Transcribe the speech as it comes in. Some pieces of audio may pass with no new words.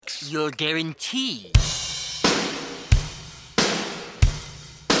You're guaranteed.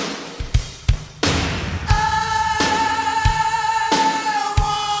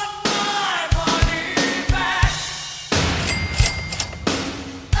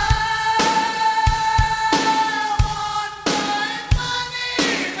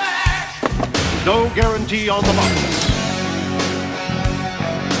 No guarantee on the box.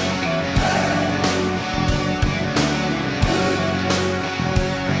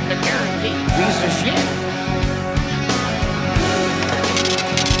 The guaranteed piece of shit.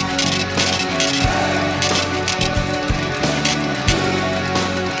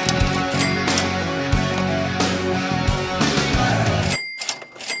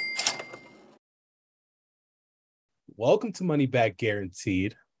 Welcome to Money Back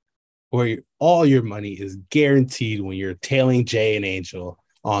Guaranteed, where all your money is guaranteed when you're tailing Jay and Angel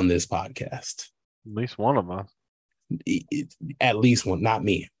on this podcast. At least one of us. At least one, not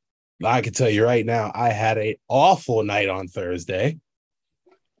me. I can tell you right now, I had an awful night on Thursday.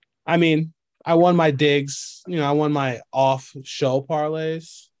 I mean, I won my digs. I won my off-show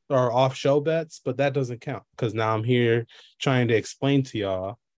parlays or off-show bets, but that doesn't count because now I'm here trying to explain to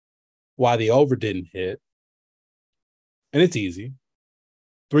y'all why the over didn't hit. And it's easy.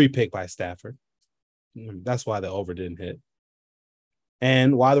 3-pick by Stafford. That's why the over didn't hit.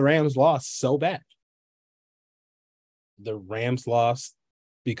 And why the Rams lost so bad. The Rams lost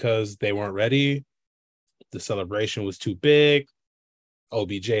because they weren't ready. The celebration was too big.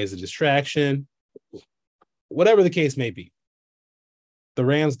 OBJ is a distraction. Whatever the case may be. The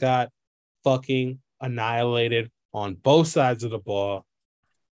Rams got fucking annihilated on both sides of the ball.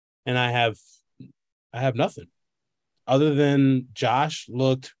 And I have nothing. Other than Josh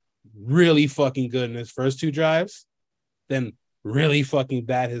looked really fucking good in his first two drives, then really fucking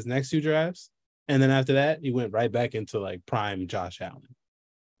bad his next two drives. And then after that, he went right back into like prime Josh Allen.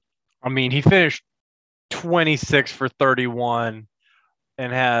 I mean, he finished 26 for 31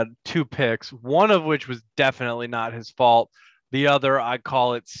 and had 2 picks, one of which was definitely not his fault. The other, I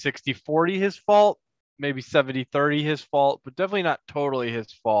call it 60-40 his fault, maybe 70-30 his fault, but definitely not totally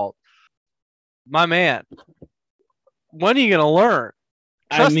his fault. My man. When are you going to learn?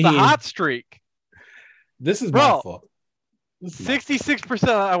 Trust the hot streak. This is my fault. 66%.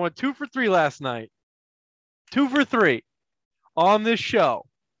 I went 2 for 3 last night. 2 for 3 on this show.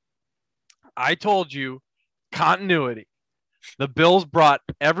 I told you continuity. The Bills brought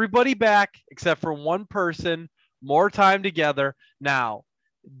everybody back except for one person, more time together. Now,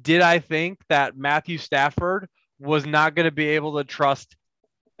 did I think that Matthew Stafford was not going to be able to trust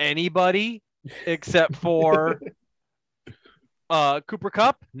anybody except for Cooper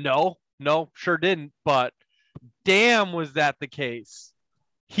Kupp? No, sure didn't. But damn, was that the case?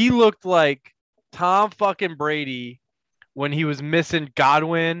 He looked like Tom fucking Brady when he was missing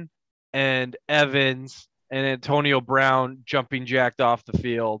Godwin and Evans and Antonio Brown jumping jacked off the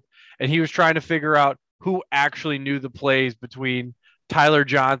field. And he was trying to figure out who actually knew the plays between Tyler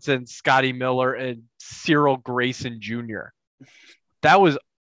Johnson, Scotty Miller, and Cyril Grayson Jr. That was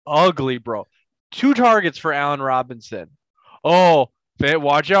ugly, bro. 2 targets for Allen Robinson. Oh,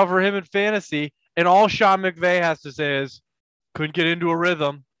 watch out for him in fantasy. And all Sean McVay has to say is, couldn't get into a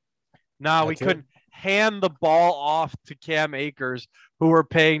rhythm. We couldn't hand the ball off to Cam Akers, who we're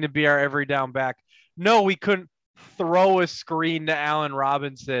paying to be our every down back. No, we couldn't throw a screen to Allen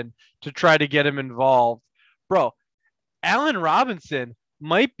Robinson to try to get him involved. Bro, Allen Robinson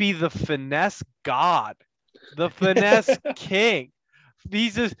might be the finesse god, the finesse king.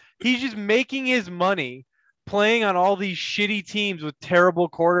 He's just making his money playing on all these shitty teams with terrible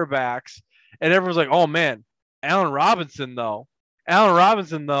quarterbacks. And everyone's like, oh, man, Allen Robinson, though.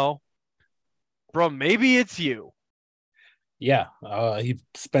 Bro, maybe it's you. Yeah, he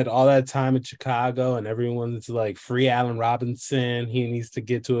spent all that time in Chicago, and everyone's like, free Allen Robinson. He needs to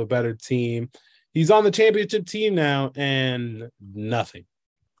get to a better team. He's on the championship team now, and nothing.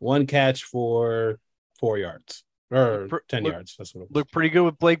 1 catch for 4 yards or 10 yards. That's what it was. Looked pretty good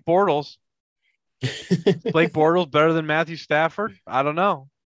with Blake Bortles. Blake Bortles better than Matthew Stafford? I don't know.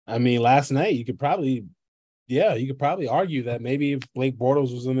 I mean, last night you could probably argue that maybe if Blake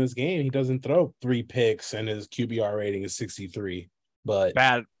Bortles was in this game, he doesn't throw 3 picks and his QBR rating is 63. But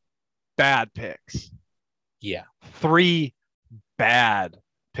bad picks. Yeah. 3 bad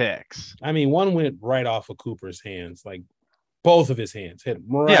picks. I mean, one went right off of Cooper's hands, like both of his hands hit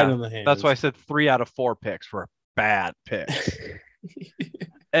right on the hands. That's why I said 3 out of 4 picks were bad picks.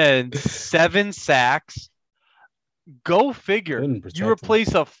 And 7 sacks. Go figure. You replace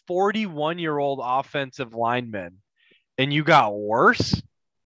a 41-year-old offensive lineman and you got worse?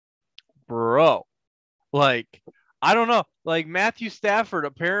 Bro, like, I don't know. Like Matthew Stafford,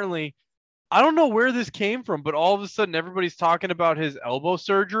 apparently, I don't know where this came from, but all of a sudden everybody's talking about his elbow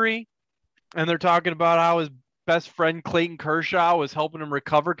surgery, and they're talking about how his best friend Clayton Kershaw was helping him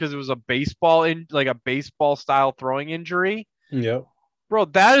recover because it was a baseball style throwing injury. Yep. Bro,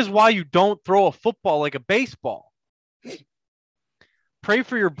 that is why you don't throw a football like a baseball. Pray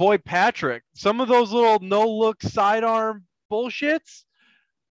for your boy Patrick. Some of those little no-look sidearm bullshits,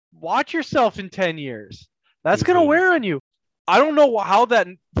 watch yourself in 10 years. That's going to wear on you. I don't know how that.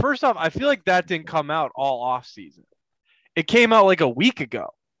 First off, I feel like that didn't come out all off season. It came out like a week ago.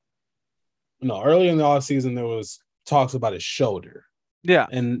 No, early in the off season there was talks about his shoulder. Yeah.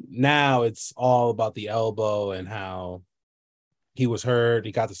 And now it's all about the elbow and how he was hurt.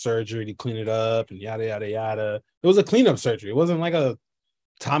 He got the surgery to clean it up and yada, yada, yada. It was a cleanup surgery. It wasn't like a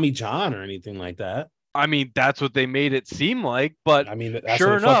Tommy John or anything like that. I mean, that's what they made it seem like. But I mean, that's sure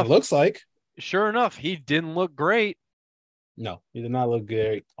what it enough, fucking looks like. Sure enough, he didn't look great. No, he did not look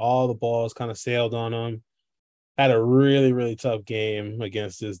great. All the balls kind of sailed on him. Had a really, really tough game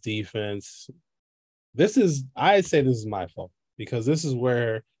against this defense. I'd say this is my fault because this is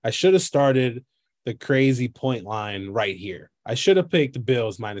where I should have started the crazy point line right here. I should have picked the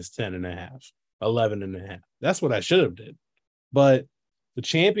Bills minus 10.5, 11.5. That's what I should have did. But the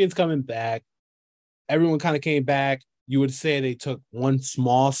champions coming back, everyone kind of came back. You would say they took one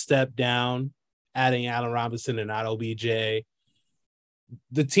small step down, adding Allen Robinson and not OBJ.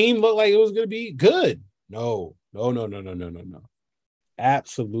 The team looked like it was going to be good. No.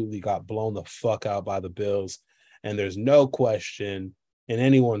 Absolutely got blown the fuck out by the Bills. And there's no question in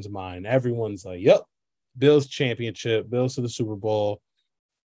anyone's mind. Everyone's like, yep, Bills championship, Bills to the Super Bowl.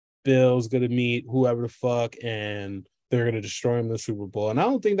 Bills going to meet whoever the fuck, and they're going to destroy him in the Super Bowl. And I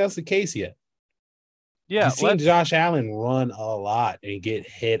don't think that's the case yet. Yeah, You've seen Josh Allen run a lot and get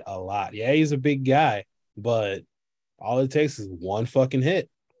hit a lot. Yeah, he's a big guy, but all it takes is one fucking hit.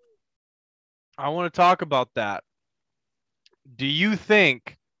 I want to talk about that. Do you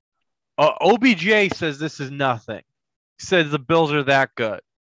think OBJ says this is nothing? He says the Bills are that good.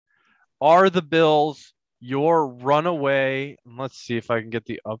 Are the Bills your runaway? Let's see if I can get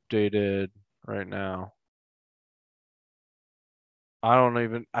the updated right now.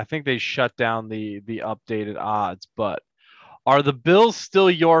 I think they shut down the updated odds, but are the Bills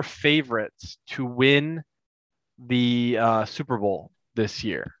still your favorites to win the Super Bowl this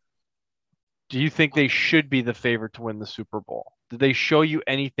year? Do you think they should be the favorite to win the Super Bowl? Did they show you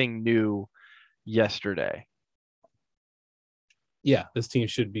anything new yesterday? Yeah, this team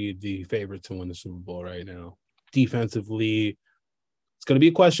should be the favorite to win the Super Bowl right now. Defensively, it's going to be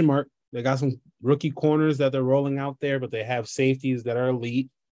a question mark. They got some rookie corners that they're rolling out there, but they have safeties that are elite.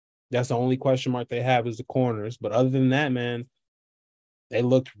 That's the only question mark they have is the corners. But other than that, man, they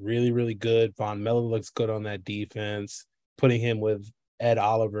looked really, really good. Von Miller looks good on that defense. Putting him with Ed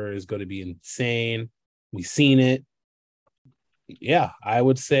Oliver is going to be insane. We've seen it. Yeah, I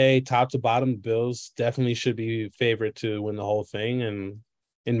would say top to bottom, Bills definitely should be favorite to win the whole thing. And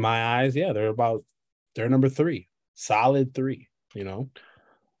in my eyes, yeah, they're number 3. Solid 3, you know?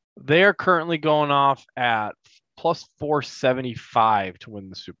 They are currently going off at plus 475 to win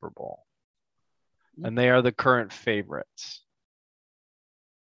the Super Bowl. And they are the current favorites.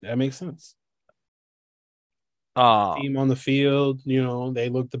 That makes sense. Team on the field, you know, they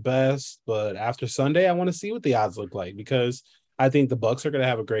look the best. But after Sunday, I want to see what the odds look like because I think the Bucs are going to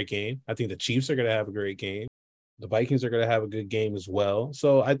have a great game. I think the Chiefs are going to have a great game. The Vikings are going to have a good game as well.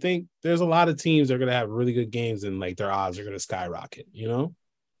 So I think there's a lot of teams that are going to have really good games and like their odds are going to skyrocket, you know?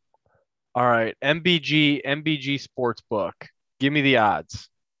 All right. MBG Sportsbook. Give me the odds.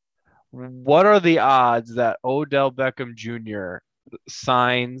 What are the odds that Odell Beckham Jr.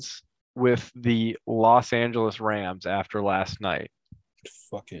 signs with the Los Angeles Rams after last night?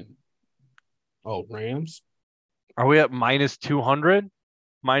 Rams? Are we at minus 200?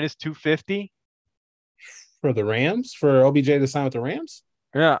 Minus 250? For the Rams? For OBJ to sign with the Rams?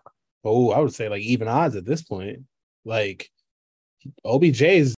 Yeah. Oh, I would say like even odds at this point. Like OBJ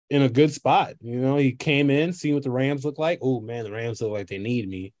is in a good spot. You know, he came in, seeing what the Rams look like. Oh, man, the Rams look like they need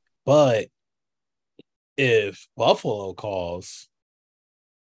me. But if Buffalo calls,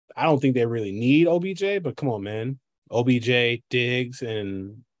 I don't think they really need OBJ, but come on, man. OBJ, Diggs,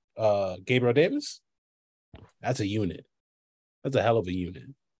 and Gabriel Davis, that's a unit. That's a hell of a unit.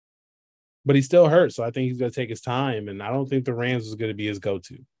 But he's still hurt, so I think he's going to take his time, and I don't think the Rams is going to be his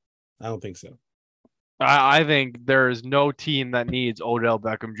go-to. I don't think so. I think there is no team that needs Odell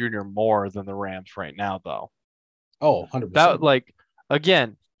Beckham Jr. more than the Rams right now, though. Oh, 100%. That, like,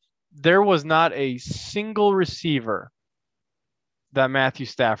 again, there was not a single receiver that Matthew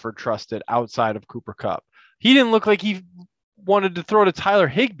Stafford trusted outside of Cooper Kupp. He didn't look like he wanted to throw to Tyler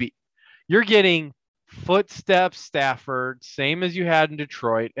Higbee. You're getting footsteps Stafford, same as you had in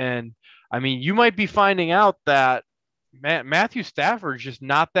Detroit. And I mean, you might be finding out that Matthew Stafford's just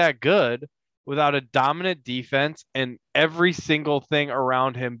not that good without a dominant defense and every single thing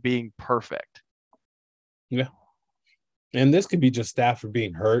around him being perfect. Yeah. And this could be just Stafford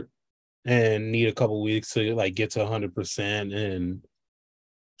being hurt and need a couple weeks to like get to 100% and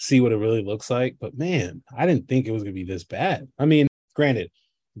see what it really looks like. But man, I didn't think it was going to be this bad. I mean, granted,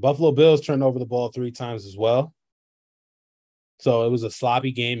 Buffalo Bills turned over the ball 3 times as well. So it was a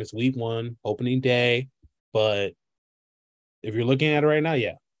sloppy game. It's week 1, opening day. But if you're looking at it right now,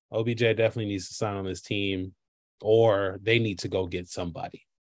 yeah, OBJ definitely needs to sign on this team, or they need to go get somebody.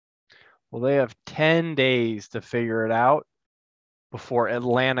 Well, they have 10 days to figure it out before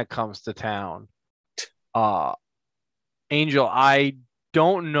Atlanta comes to town. Angel, I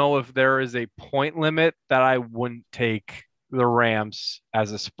don't know if there is a point limit that I wouldn't take the Rams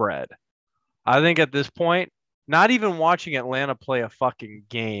as a spread. I think at this point, not even watching Atlanta play a fucking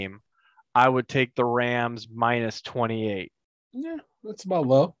game, I would take the Rams minus 28. Yeah, that's about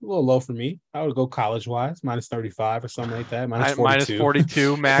low. A little low for me. I would go college-wise, minus 35 or something like that. Minus 42. Minus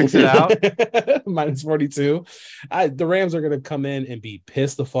 42, max it out. Minus 42. The Rams are going to come in and be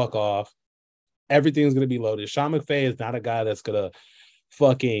pissed the fuck off. Everything's going to be loaded. Sean McVay is not a guy that's going to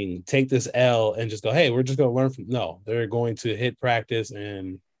fucking take this L and just go, hey, we're just going to learn from. No, they're going to hit practice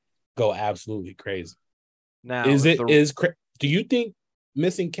and go absolutely crazy. Now, do you think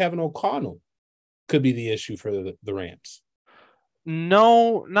missing Kevin O'Connell could be the issue for the Rams?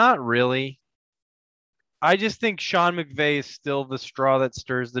 No, not really. I just think Sean McVay is still the straw that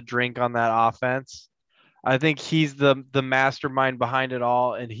stirs the drink on that offense. I think he's the mastermind behind it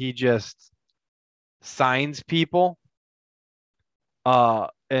all, and he just signs people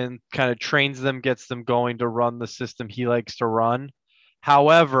and kind of trains them, gets them going to run the system he likes to run.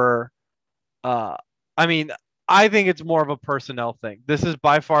 However, I mean, I think it's more of a personnel thing. This is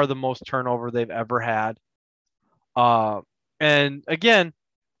by far the most turnover they've ever had. And again,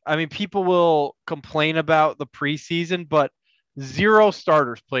 I mean, people will complain about the preseason, but 0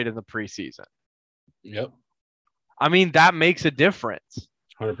 starters played in the preseason. Yep. I mean, that makes a difference.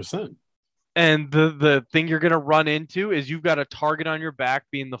 100%. And the thing you're going to run into is you've got a target on your back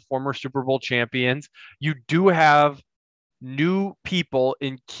being the former Super Bowl champions. You do have new people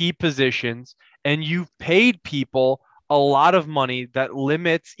in key positions, and you've paid people a lot of money that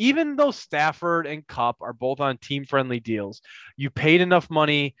limits, even though Stafford and Kupp are both on team-friendly deals, you paid enough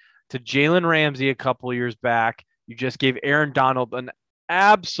money to Jalen Ramsey a couple of years back. You just gave Aaron Donald an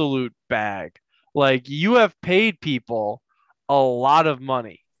absolute bag. Like, you have paid people a lot of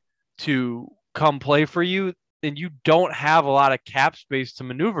money to come play for you, and you don't have a lot of cap space to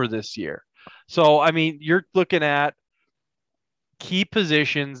maneuver this year. So, I mean, you're looking at key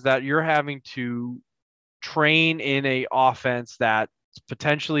positions that you're having to train in a offense that's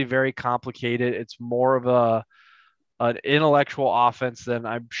potentially very complicated. It's more of an intellectual offense than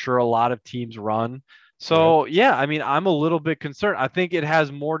I'm sure a lot of teams run. So yeah, I mean, I'm a little bit concerned. I think it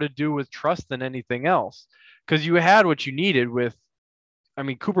has more to do with trust than anything else, because you had what you needed with, I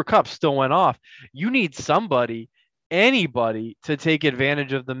mean, Cooper Kupp still went off. You need anybody to take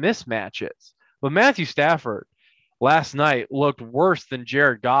advantage of the mismatches. But Matthew Stafford last night looked worse than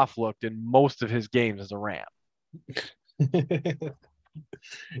Jared Goff looked in most of his games as a Ram.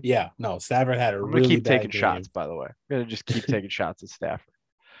 Yeah, no, Stafford had I'm gonna keep taking shots, by the way. I'm gonna just keep taking shots at Stafford.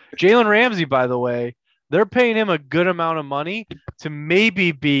 Jalen Ramsey, by the way, they're paying him a good amount of money to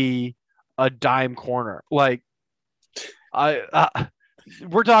maybe be a dime corner. Like,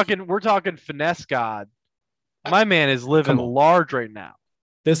 we're talking finesse god. My man is living large right now.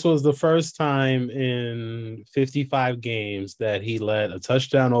 This was the first time in 55 games that he led a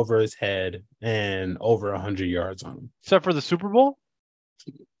touchdown over his head and over 100 yards on him. Except for the Super Bowl?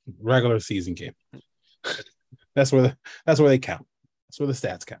 Regular season game. That's where they count. That's where the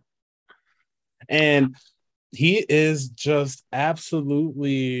stats count. And he is just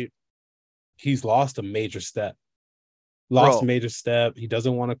absolutely, he's lost a major step. A major step. He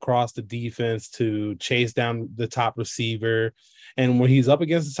doesn't want to cross the defense to chase down the top receiver. And when he's up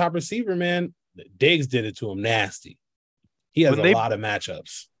against the top receiver, man, Diggs did it to him nasty. He has a lot of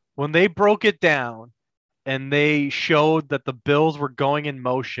matchups. When they broke it down and they showed that the Bills were going in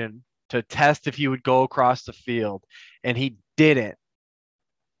motion to test if he would go across the field, and he didn't,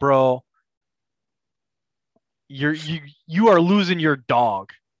 bro, you are losing your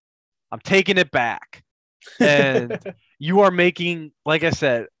dog. I'm taking it back. And you are making, like I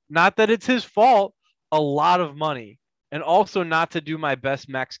said, not that it's his fault, a lot of money. And also, not to do my best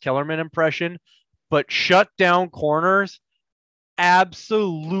Max Kellerman impression, but shut down corners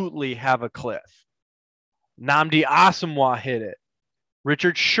absolutely have a cliff. Nnamdi Asomugha hit it.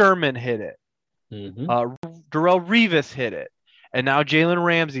 Richard Sherman hit it. Darrelle Revis hit it. And now Jalen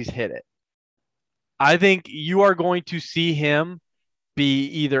Ramsey's hit it. I think you are going to see him be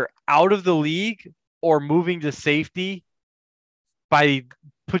either out of the league or moving to safety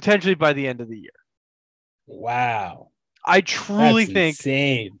potentially by the end of the year. Wow. I truly think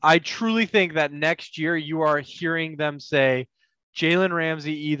insane. I truly think that next year you are hearing them say Jalen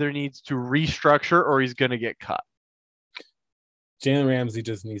Ramsey either needs to restructure or he's going to get cut. Jalen Ramsey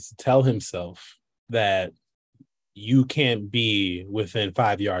just needs to tell himself that you can't be within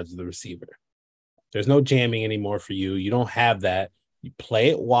 5 yards of the receiver. There's no jamming anymore for you. You don't have that. You play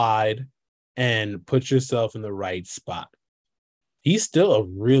it wide and put yourself in the right spot. He's still a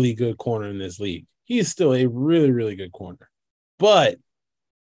really good corner in this league. He's still a really, really good corner. But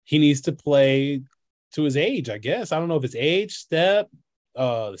he needs to play to his age, I guess. I don't know if it's age, step,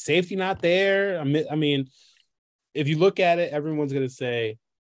 the safety not there. I mean, if you look at it, everyone's going to say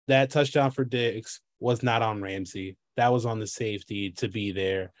that touchdown for Diggs was not on Ramsey. That was on the safety to be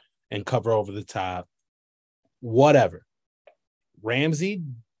there and cover over the top. Whatever. Ramsey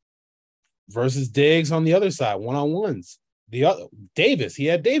versus Diggs on the other side, one-on-ones. He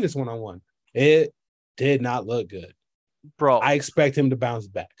had Davis one-on-one. It did not look good. Bro, I expect him to bounce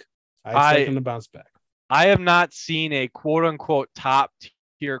back. I have not seen a quote-unquote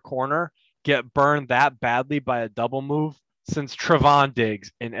top-tier corner get burned that badly by a double move since Trevon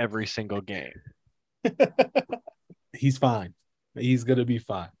Diggs in every single game. He's fine. He's going to be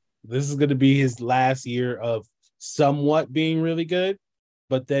fine. This is going to be his last year of somewhat being really good,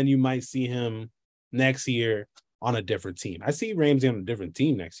 but then you might see him next year on a different team. I see Ramsey on a different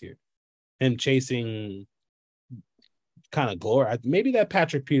team next year. Him chasing kind of glory. Maybe that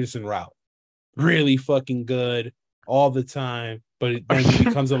Patrick Peterson route. Really fucking good all the time, but then he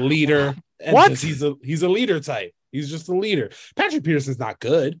becomes a leader. And What? He's a leader type. He's just a leader. Patrick Peterson's not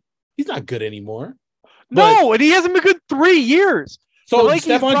good. He's not good anymore. No, and he hasn't been good 3 years. So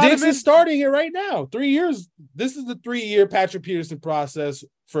Stephon Diggs is starting it right now. 3 years. This is the 3-year Patrick Peterson process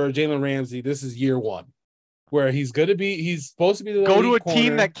for Jalen Ramsey. This is year one, where he's supposed to be the go to a corner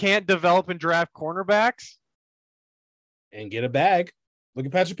team that can't develop and draft cornerbacks and get a bag. Look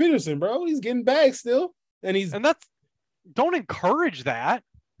at Patrick Peterson, bro. He's getting bags still, and don't encourage that.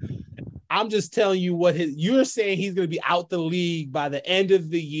 I'm just telling you you're saying he's going to be out the league by the end of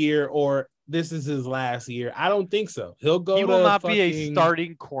the year, or this is his last year. I don't think so. He will not be a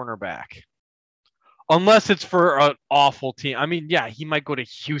starting cornerback unless it's for an awful team. I mean, yeah, he might go to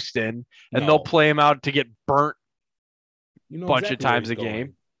Houston and they'll play him out to get burnt a bunch of times a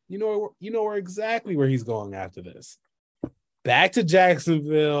game. You know exactly where he's going after this. Back to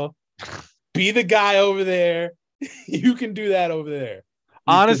Jacksonville. Be the guy over there. You can do that over there.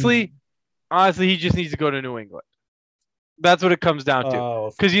 Honestly, he just needs to go to New England. That's what it comes down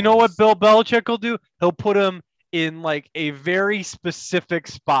to. Because you know what Bill Belichick will do? He'll put him in like a very specific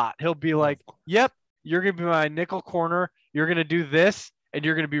spot. He'll be like, yep, you're going to be my nickel corner. You're going to do this, and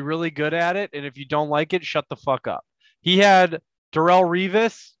you're going to be really good at it. And if you don't like it, shut the fuck up. He had Darrelle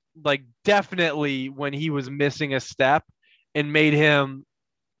Revis, like definitely when he was missing a step and made him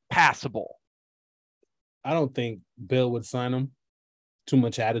passable. I don't think Bill would sign him. Too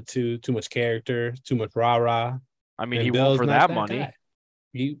much attitude, too much character, too much rah-rah. I mean, he won't for that money. Guy.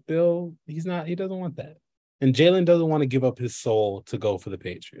 He doesn't want that. And Jalen doesn't want to give up his soul to go for the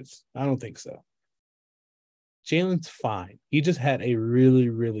Patriots. I don't think so. Jalen's fine. He just had a really,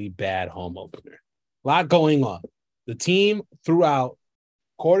 really bad home opener. A lot going on. The team throughout,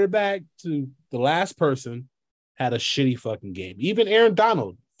 quarterback to the last person, had a shitty fucking game. Even Aaron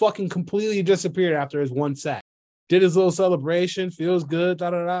Donald fucking completely disappeared after his one sack. Did his little celebration, feels good,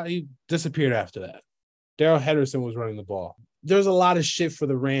 He disappeared after that. Darrell Henderson was running the ball. There's a lot of shit for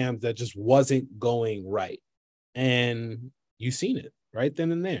the Rams that just wasn't going right. And you've seen it right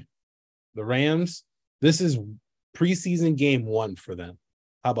then and there. The Rams, this is preseason game 1 for them.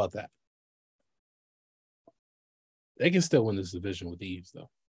 How about that? They can still win this division with ease, though,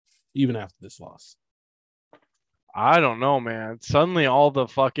 even after this loss. I don't know, man. Suddenly all the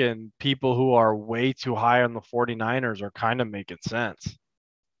fucking people who are way too high on the 49ers are kind of making sense.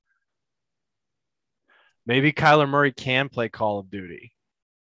 Maybe Kyler Murray can play Call of Duty.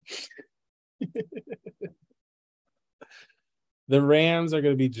 The Rams are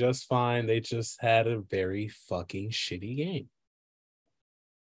going to be just fine. They just had a very fucking shitty game.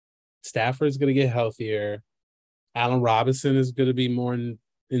 Stafford's going to get healthier. Allen Robinson is going to be more in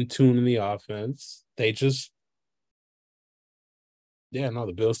tune in the offense. The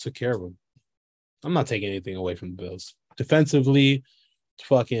Bills took care of him. I'm not taking anything away from the Bills. Defensively,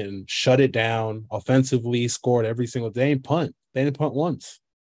 fucking shut it down. Offensively, scored every single day. They didn't punt once.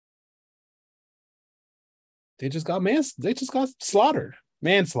 They just got slaughtered.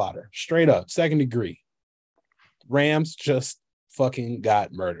 Manslaughter. Straight up. Second degree. Rams just fucking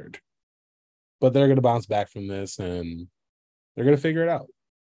got murdered. But they're gonna bounce back from this and they're gonna figure it out.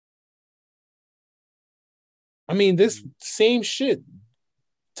 I mean, this same shit.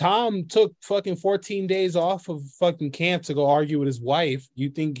 Tom took fucking 14 days off of fucking camp to go argue with his wife. You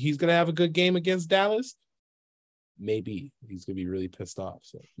think he's going to have a good game against Dallas? Maybe. He's going to be really pissed off.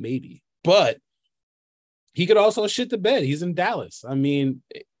 So maybe. But he could also shit the bed. He's in Dallas. I mean,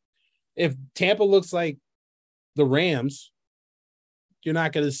 if Tampa looks like the Rams, you're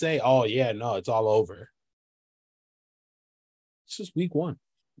not going to say, oh, yeah, no, it's all over. It's just week 1.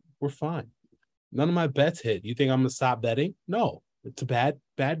 We're fine. None of my bets hit. You think I'm going to stop betting? No. It's a bad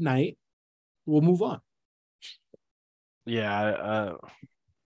night. We'll move on. Yeah,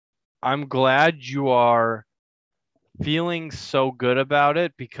 I'm glad you are feeling so good about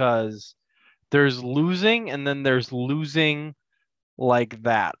it because there's losing and then there's losing like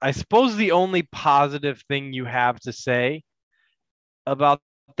that. I suppose the only positive thing you have to say about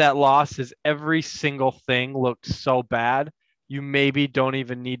that loss is every single thing looked so bad. You maybe don't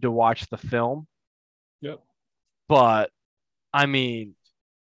even need to watch the film. Yep. But I mean,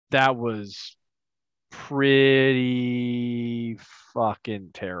 that was pretty fucking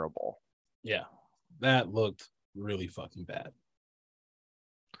terrible. Yeah, that looked really fucking bad.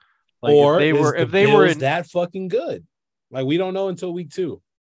 Like or if they were in that fucking good, like we don't know until week 2.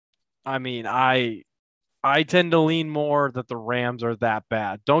 I mean, I tend to lean more that the Rams are that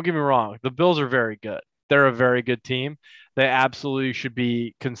bad. Don't get me wrong, the Bills are very good. They're a very good team. They absolutely should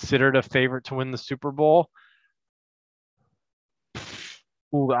be considered a favorite to win the Super Bowl.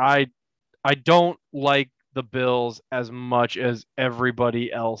 I don't like the Bills as much as everybody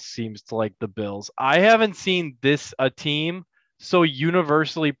else seems to like the Bills. I haven't seen a team so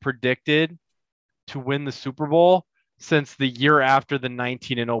universally predicted to win the Super Bowl since the year after the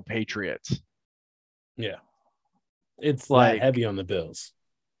 19-0 Patriots. Yeah. It's like that heavy on the Bills.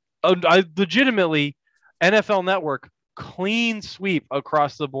 I legitimately NFL Network clean sweep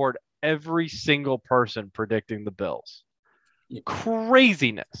across the board, every single person predicting the Bills.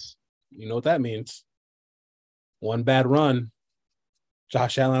 Craziness. You know what that means? One bad run,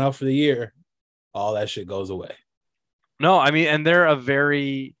 Josh Allen out for the year, all that shit goes away. No, I mean, and they're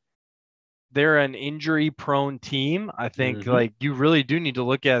an injury prone team. I think like you really do need to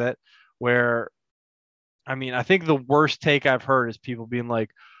look at it where, I mean, I think the worst take I've heard is people being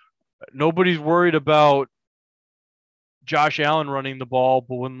like, nobody's worried about Josh Allen running the ball,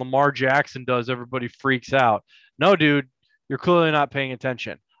 but when Lamar Jackson does, everybody freaks out. No, dude, you're clearly not paying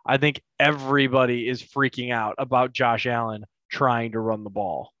attention. I think everybody is freaking out about Josh Allen trying to run the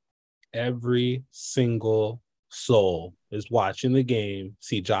ball. Every single soul is watching the game,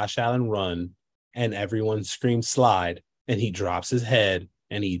 see Josh Allen run, and everyone screams slide, and he drops his head,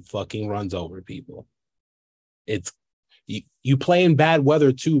 and he fucking runs over people. It's you play in bad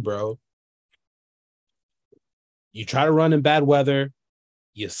weather too, bro. You try to run in bad weather,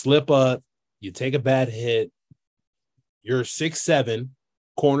 you slip up, you take a bad hit. You're 6'7",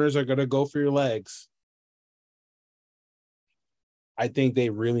 corners are gonna go for your legs. I think they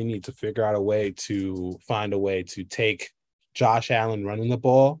really need to figure out find a way to take Josh Allen running the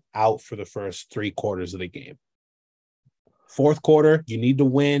ball out for the first 3 quarters of the game. Fourth quarter, you need to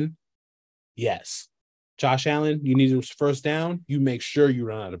win. Yes. Josh Allen, you need a first down. You make sure you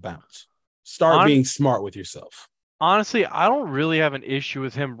run out of bounds. Start being smart with yourself. Honestly, I don't really have an issue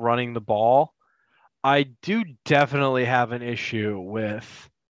with him running the ball. I do definitely have an issue with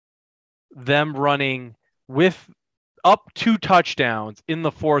them running with up 2 touchdowns in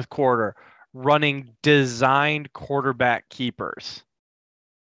the fourth quarter, running designed quarterback keepers.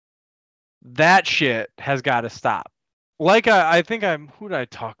 That shit has got to stop. Like I think who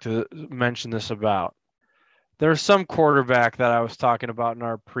did I mention this about? There's some quarterback that I was talking about in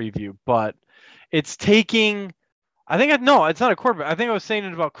our preview, but it's taking, no, it's not a quarterback. I think I was saying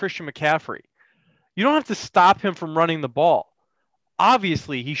it about Christian McCaffrey. You don't have to stop him from running the ball.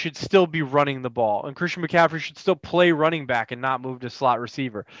 Obviously, he should still be running the ball, and Christian McCaffrey should still play running back and not move to slot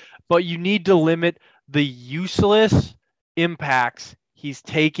receiver. But you need to limit the useless impacts he's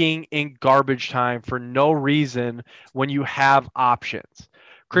taking in garbage time for no reason when you have options.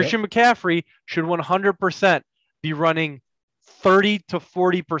 Christian McCaffrey should 100% be running 30 to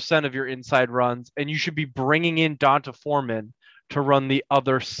 40% of your inside runs, and you should be bringing in Donta Foreman to run the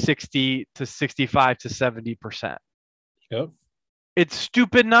other 60 to 65 to 70%. Yep. It's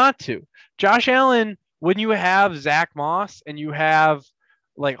stupid not to. Josh Allen, when you have Zach Moss and you have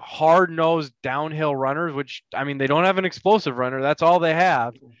like hard-nosed downhill runners, which I mean they don't have an explosive runner, that's all they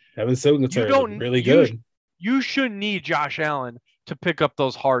have. Evan You Singletary looked don't really good. you shouldn't need Josh Allen to pick up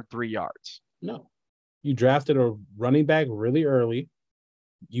those hard 3 yards. No. You drafted a running back really early.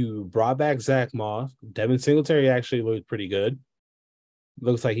 You brought back Zach Moss. Devin Singletary actually looked pretty good.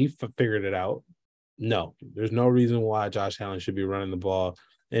 Looks like he figured it out. No, there's no reason why Josh Allen should be running the ball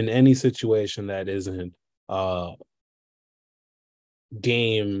in any situation that isn't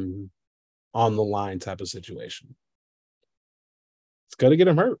game on the line type of situation. It's going to get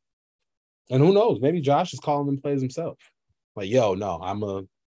him hurt. And who knows? Maybe Josh is calling them plays himself. Like, yo, no,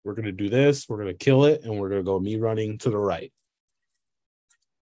 we're going to do this. We're going to kill it. And we're going to go me running to the right.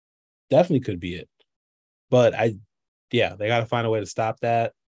 Definitely could be it. But they got to find a way to stop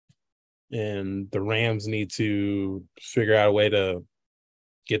that. And the Rams need to figure out a way to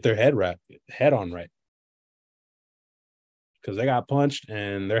get their head on right. Because they got punched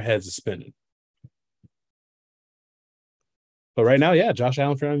and their heads are spinning. But right now, yeah, Josh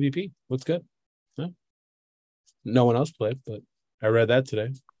Allen for MVP. Looks good. Yeah. No one else played, but I read that today.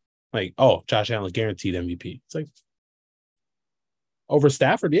 Like, oh, Josh Allen guaranteed MVP. It's like, over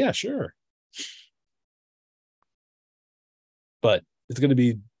Stafford? Yeah, sure. But it's going to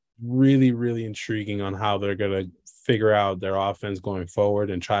be really, really intriguing on how they're going to figure out their offense going forward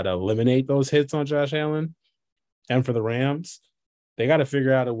and try to eliminate those hits on Josh Allen. And for the Rams, they got to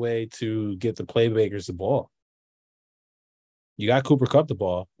figure out a way to get the playmakers the ball. You got Cooper Kupp the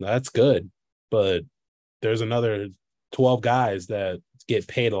ball. That's good. But there's another 12 guys that get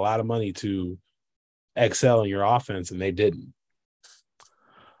paid a lot of money to excel in your offense, and they didn't.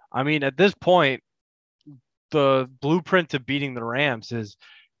 I mean, at this point, the blueprint to beating the Rams is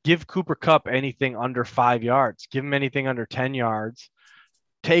give Cooper Kupp anything under 5 yards, give him anything under 10 yards,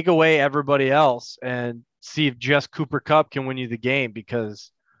 take away everybody else, and see if just Cooper Kupp can win you the game.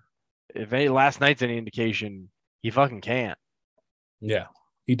 Because if last night's any indication, he fucking can't. Yeah,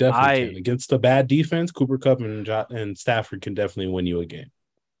 he definitely can. Against a bad defense, Cooper Kupp and Stafford can definitely win you a game.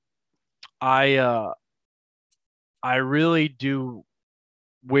 I really do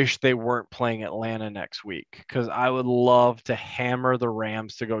wish they weren't playing Atlanta next week, because I would love to hammer the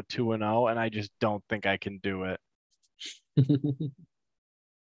Rams to go 2-0, and I just don't think I can do it.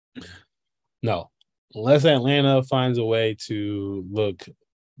 No, unless Atlanta finds a way to look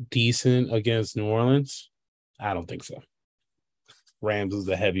decent against New Orleans, I don't think so. Rams is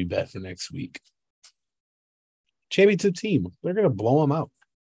a heavy bet for next week. Championship team, they're going to blow them out.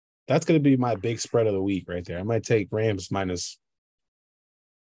 That's going to be my big spread of the week right there. I might take Rams minus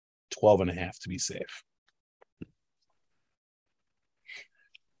 12.5 to be safe.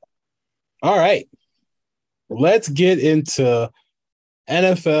 All right. Let's get into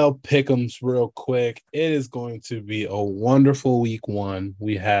NFL Pick'ems real quick. It is going to be a wonderful week 1.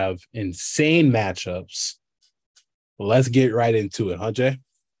 We have insane matchups. Let's get right into it, huh, Jay?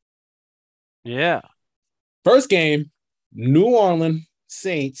 Yeah. First game, New Orleans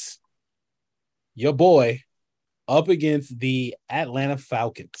Saints, your boy, up against the Atlanta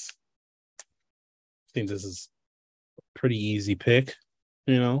Falcons. I think this is a pretty easy pick.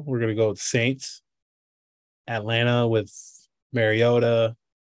 You know, we're going to go with Saints. Atlanta with Mariota.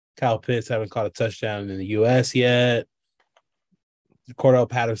 Kyle Pitts haven't caught a touchdown in the U.S. yet. Cordell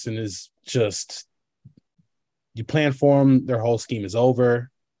Patterson is just... You plan for him, their whole scheme is over.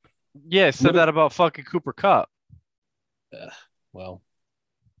 Yeah, said that about fucking Cooper Kupp. Well,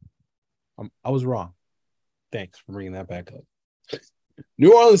 I was wrong. Thanks for bringing that back up.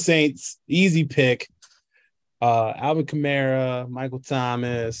 New Orleans Saints, easy pick. Alvin Kamara, Michael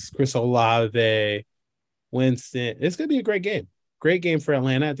Thomas, Chris Olave, Winston. It's going to be a great game. Great game for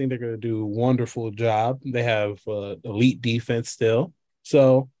Atlanta. I think they're going to do a wonderful job. They have elite defense still.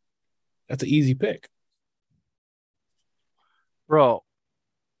 So that's an easy pick. Bro,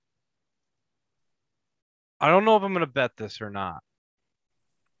 I don't know if I'm going to bet this or not.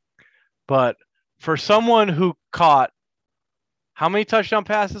 But for someone who caught how many touchdown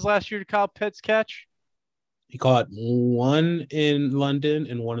passes last year did Kyle Pitts catch? He caught 1 in London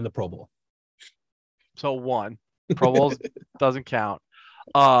and 1 in the Pro Bowl. So 1. Pro Bowls doesn't count.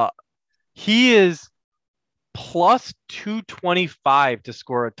 He is plus 225 to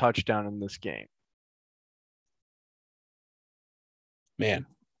score a touchdown in this game. Man,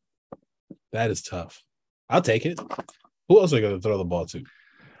 that is tough. I'll take it. Who else are you going to throw the ball to?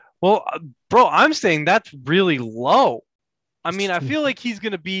 Well, bro, I'm saying that's really low. I mean, I feel like he's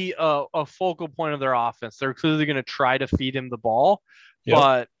going to be a focal point of their offense. They're clearly going to try to feed him the ball. Yep.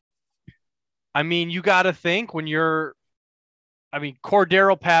 But, I mean, you got to think when you're I mean,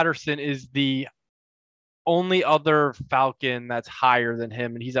 Cordero Patterson is the only other Falcon that's higher than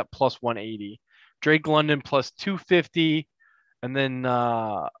him, and he's at plus 180. Drake London plus 250. And then,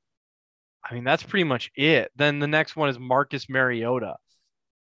 I mean, that's pretty much it. Then the next one is Marcus Mariota.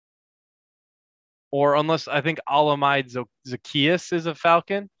 Or unless I think Alamide Zacchaeus is a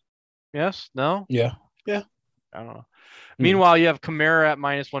Falcon. Yes? No? Yeah. Yeah. I don't know. Hmm. Meanwhile, you have Kamara at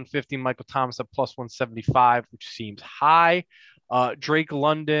minus 150, Michael Thomas at plus 175, which seems high. Drake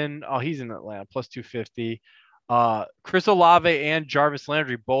London, oh, he's in Atlanta, plus 250. Chris Olave and Jarvis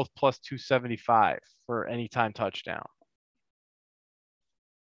Landry, both plus 275 for anytime touchdown.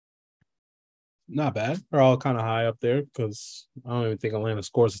 Not bad. They're all kind of high up there because I don't even think Atlanta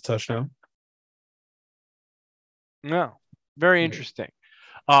scores a touchdown. No, very interesting.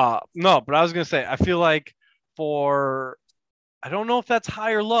 No, but I was going to say, I feel like I don't know if that's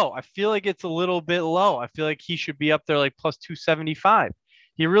high or low. I feel like it's a little bit low. I feel like he should be up there like plus 275.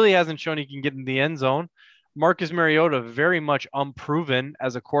 He really hasn't shown he can get in the end zone. Marcus Mariota, very much unproven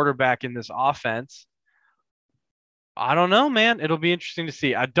as a quarterback in this offense. I don't know, man. It'll be interesting to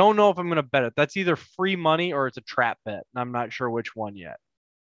see. I don't know if I'm going to bet it. That's either free money or it's a trap bet. And I'm not sure which one yet.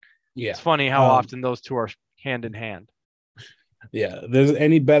 Yeah. It's funny how often those two are hand in hand. Yeah. There's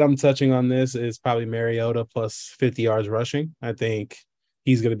any bet I'm touching on this is probably Mariota plus 50 yards rushing. I think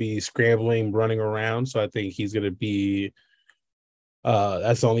he's going to be scrambling, running around. So I think he's going to be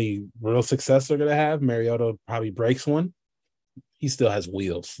that's the only real success they're going to have. Mariota probably breaks one. He still has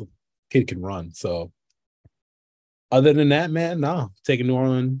wheels. Kid can run. So other than that, man, no. Taking New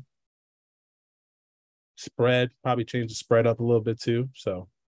Orleans spread, probably change the spread up a little bit too. So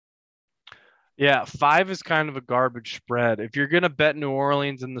yeah, 5 is kind of a garbage spread. If you're going to bet New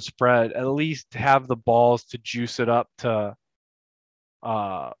Orleans in the spread, at least have the balls to juice it up to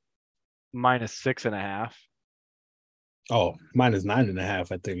minus 6.5. Oh, minus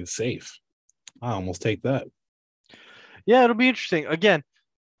 9.5, I think is safe. I almost take that. Yeah, it'll be interesting. Again,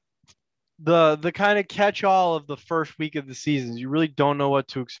 the kind of catch-all of the first week of the season, you really don't know what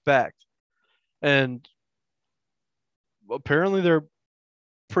to expect. And apparently they're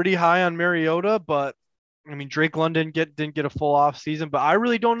pretty high on Mariota, but I mean Drake London didn't get a full off season, but I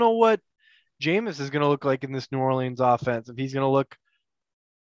really don't know what Jameis is going to look like in this New Orleans offense. If he's going to look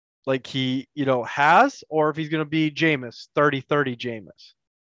like he, has, or if he's going to be Jameis, 30-30 Jameis.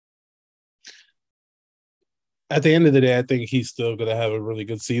 At the end of the day, I think he's still going to have a really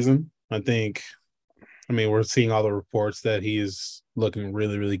good season. We're seeing all the reports that he's looking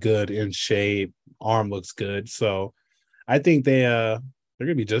really, really good, in shape. Arm looks good. So I think they're going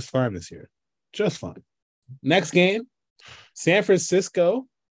to be just fine this year. Just fine. Next game, San Francisco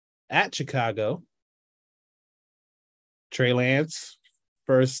at Chicago. Trey Lance,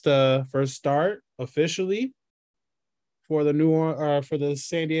 first start officially for the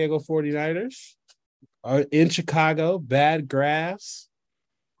San Diego 49ers. In Chicago, bad grass,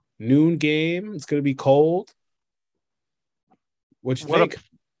 noon game. It's going to be cold. What you think?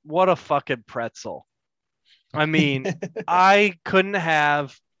 What a fucking pretzel. I mean, I couldn't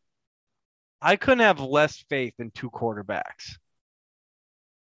have less faith in two quarterbacks.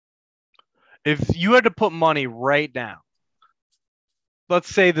 If you had to put money right now, let's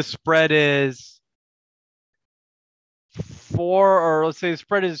say the spread is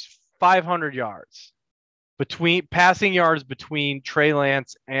 500 yards between passing yards between Trey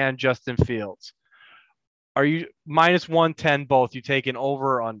Lance and Justin Fields. Are you minus 110 both? You take an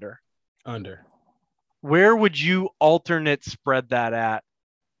over or under? Under. Where would you alternate spread that at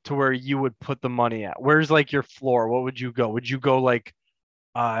to where you would put the money at? Where's like your floor? What would you go? Would you go like,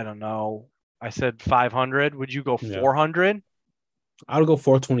 I don't know. I said 500. Would you go 400? I would go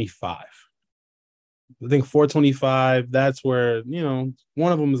 425. I think 425, that's where,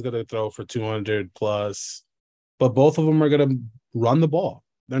 one of them is going to throw for 200 plus, but both of them are going to run the ball.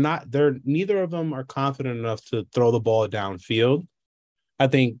 Neither of them are confident enough to throw the ball downfield. I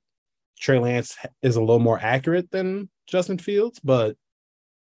think Trey Lance is a little more accurate than Justin Fields, but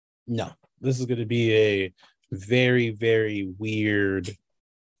no, this is going to be a very, very weird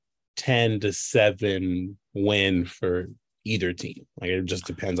 10-7 win for either team. Like, it just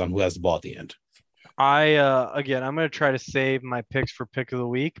depends on who has the ball at the end. I'm going to try to save my picks for pick of the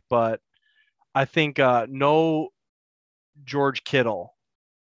week, but I think no George Kittle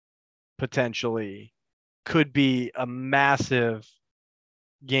potentially could be a massive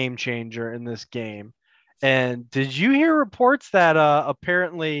game changer in this game. And did you hear reports that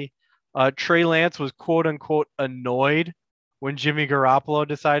apparently Trey Lance was quote unquote annoyed when Jimmy Garoppolo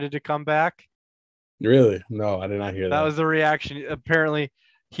decided to come back? Really? No, I did not hear that. That was the reaction. Apparently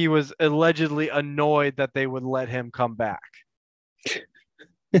he was allegedly annoyed that they would let him come back.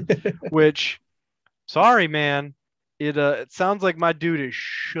 Which, sorry, man, it sounds like my dude is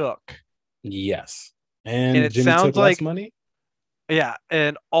shook, Yes. and And it Jimmy sounds took less like money? yeah,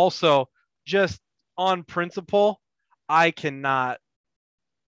 and also just on principle, I cannot.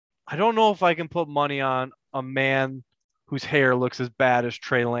 I don't know if I can put money on a man whose hair looks as bad as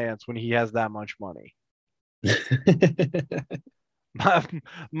Trey Lance when he has that much money. My,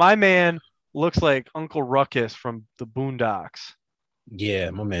 my man looks like Uncle Ruckus from the Boondocks. Yeah,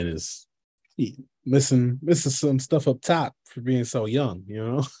 my man is missing some stuff up top for being so young, you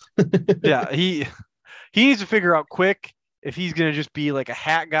know? Yeah, he needs to figure out quick if he's gonna just be like a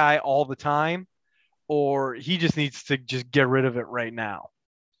hat guy all the time, or he just needs to just get rid of it right now.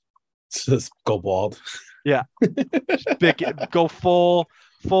 Just go bald. Yeah, just bick it, go full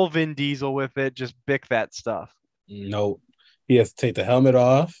Vin Diesel with it. Just bick that stuff. No, he has to take the helmet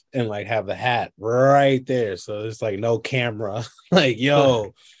off and like have the hat right there. So it's like no camera. Like,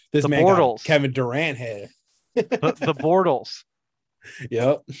 yo, this The man got Bortles, Kevin Durant hair. the Bortles.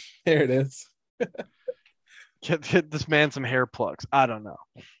 Yep, there it is. Get this man some hair plugs. I don't know.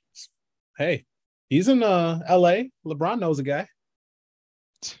 Hey, he's in LA. LeBron knows a guy.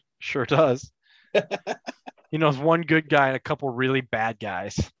 Sure does. He knows one good guy and a couple really bad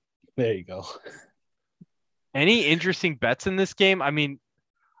guys. There you go. Any interesting bets in this game? I mean,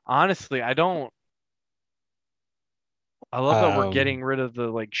 honestly, I don't. I love that we're getting rid of the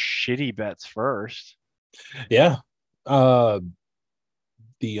like shitty bets first. Yeah. The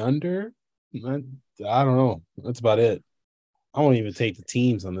under, I don't know. That's about it. I won't even take the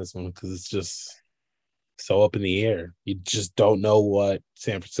teams on this one because it's just so up in the air. You just don't know what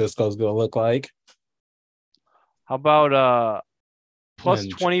San Francisco's going to look like. How about plus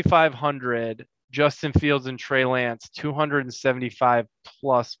And 2,500 Justin Fields and Trey Lance, 275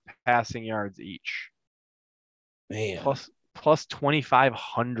 plus passing yards each. man, Plus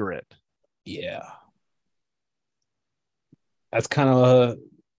 2,500. yeah, that's kind of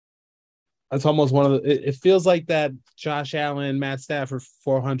that's almost one of the. It feels like that Josh Allen, Matt Stafford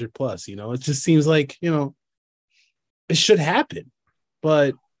 400 plus. You know, it just seems like it should happen,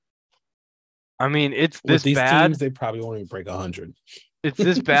 but I mean, it's with this these bad. teams, they probably won't even break 100. It's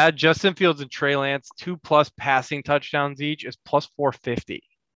this bad. Justin Fields and Trey Lance, 2+ passing touchdowns each is plus 450.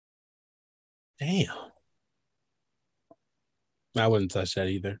 Damn, I wouldn't touch that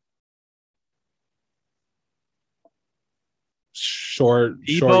either. Short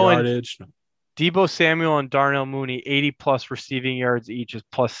yardage. Deebo Samuel and Darnell Mooney, 80 plus receiving yards each is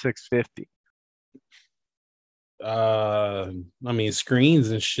plus 650. I mean screens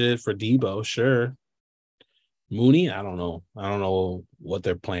and shit for Deebo, sure. Mooney, I don't know. I don't know what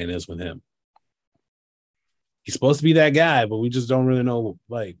their plan is with him. He's supposed to be that guy, but we just don't really know,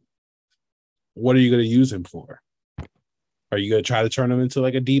 like, what are you going to use him for? Are you going to try to turn him into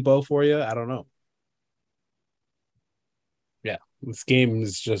like a Deebo for you? I don't know. Yeah, this game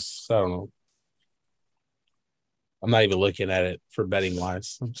is just, I don't know. I'm not even looking at it for betting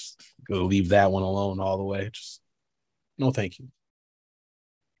wise. I'm just going to leave that one alone all the way. Just no, thank you.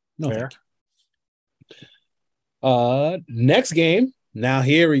 No, Fair. thank you. Next game. Now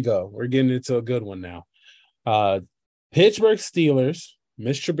here we go. We're getting into a good one now. Pittsburgh Steelers.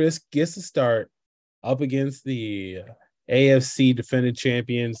 Mr. Trubisky gets the start up against the AFC defending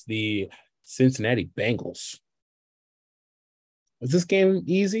champions, the Cincinnati Bengals. Is this game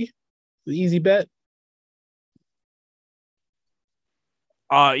easy? The easy bet?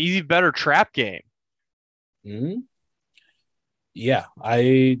 Easy better trap game. Mm-hmm. Yeah,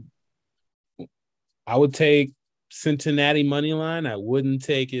 I would take Cincinnati money line. I wouldn't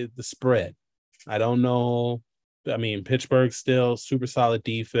take it the spread. I don't know. I mean, Pittsburgh still super solid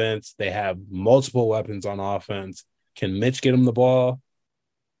defense. They have multiple weapons on offense. Can Mitch get him the ball?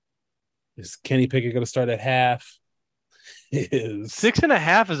 Is Kenny Pickett going to start at half?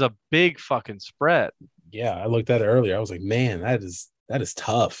 6.5 is a big fucking spread. Yeah, I looked at it earlier. I was like, man, that is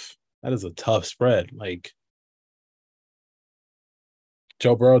tough. That is a tough spread. Like,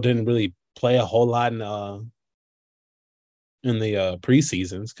 Joe Burrow didn't really play a whole lot in the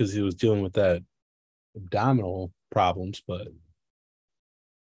preseasons because he was dealing with that abdominal problems, but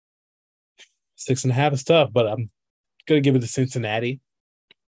 6.5 is tough. But I'm gonna give it to Cincinnati.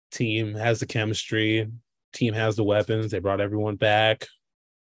 Team has the chemistry. Team has the weapons. They brought everyone back.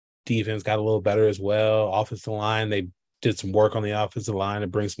 Defense got a little better as well. Offensive line, they did some work on the offensive line to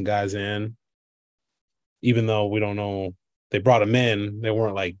bring some guys in. Even though we don't know, they brought them in. They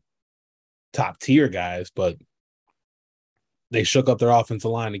weren't like top tier guys, but they shook up their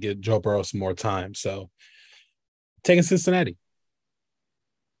offensive line to get Joe Burrow some more time. So taking Cincinnati.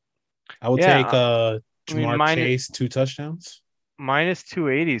 I would take Jamar Chase 2 touchdowns. minus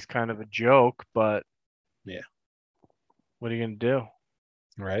 280 is kind of a joke, but Yeah. what are you going to do?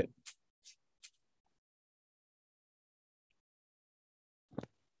 Right.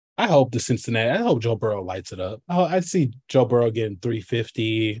 I hope Joe Burrow lights it up. I see Joe Burrow getting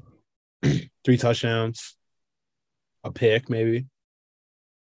 350, 3 touchdowns, a pick maybe.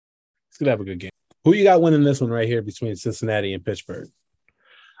 He's gonna have a good game. Who you got winning this one right here between Cincinnati and Pittsburgh?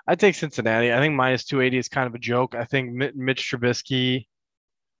 I take Cincinnati. I think minus 280 is kind of a joke. I think Mitch Trubisky.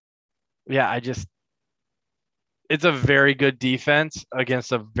 Yeah, it's a very good defense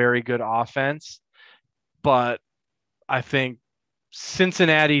against a very good offense, but I think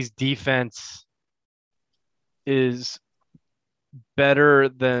Cincinnati's defense is better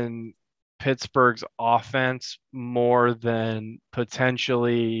than Pittsburgh's offense more than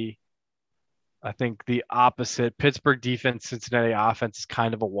potentially. I think the opposite. Pittsburgh defense, Cincinnati offense is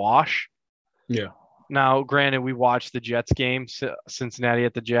kind of a wash. Yeah. Now, granted, we watched the Jets game, Cincinnati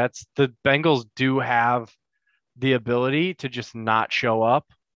at the Jets. The Bengals do have the ability to just not show up.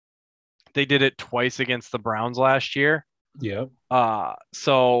 They did it twice against the Browns last year. Yeah.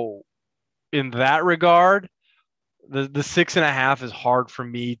 So in that regard, the 6.5 is hard for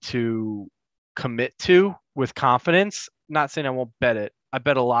me to commit to with confidence. Not saying I won't bet it. I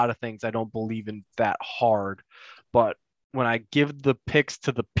bet a lot of things I don't believe in that hard. But when I give the picks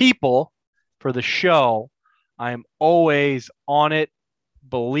to the people for the show, I am always on it.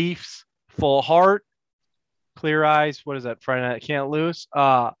 Beliefs, full heart, clear eyes. What is that? Friday night can't lose.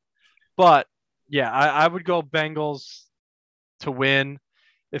 But yeah, I would go Bengals to win.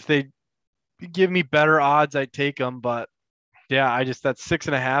 If they give me better odds, I'd take them. But yeah, that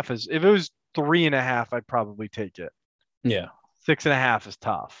 6.5 is, if it was 3.5, I'd probably take it. Yeah. 6.5 is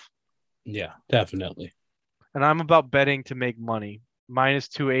tough. Yeah, definitely. And I'm about betting to make money. Minus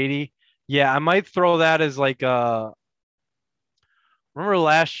 280. Yeah, I might throw that as like a. Remember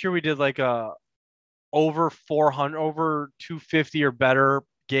last year we did like a over 400, over 250 or better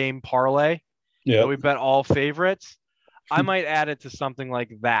game parlay. Yeah. We bet all favorites. I might add it to something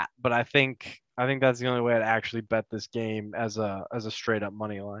like that, but I think that's the only way I'd actually bet this game as a straight up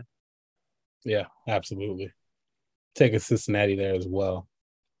money line. Yeah, absolutely. Take a Cincinnati there as well.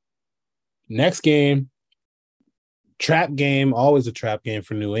 Next game, trap game, always a trap game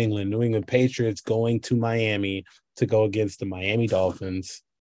for New England. New England Patriots going to Miami to go against the Miami Dolphins.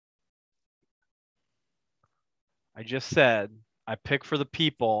 I just said I pick for the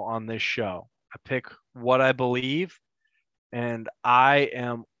people on this show. I pick what I believe, and I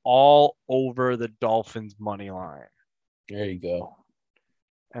am all over the Dolphins money line. There you go.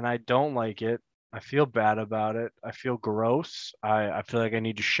 And I don't like it. I feel bad about it. I feel gross. I feel like I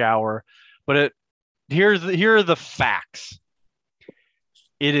need to shower. But here are the facts.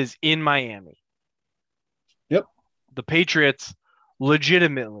 It is in Miami. Yep. The Patriots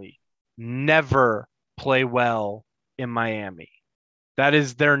legitimately never play well in Miami. That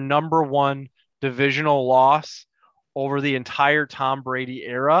is their number one divisional loss over the entire Tom Brady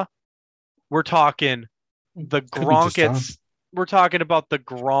era. We're talking the Gronk. We're talking about the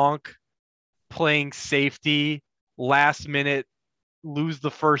Gronk playing safety, last minute, lose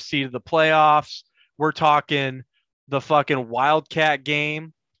the first seed of the playoffs. We're talking the fucking Wildcat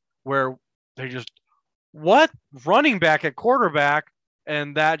game where they just, what? Running back at quarterback,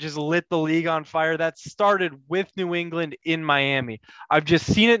 and that just lit the league on fire. That started with New England in Miami. I've just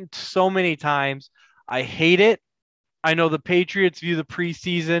seen it so many times. I hate it. I know the Patriots view the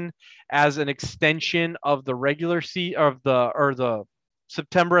preseason as an extension of the regular season, or the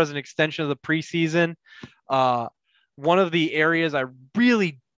September as an extension of the preseason. One of the areas I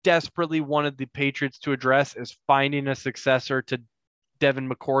really desperately wanted the Patriots to address is finding a successor to Devin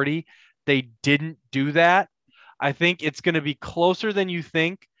McCourty. They didn't do that. I think it's going to be closer than you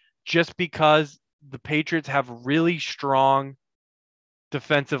think, just because the Patriots have really strong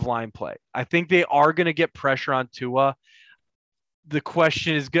defensive line play. I think they are going to get pressure on Tua. The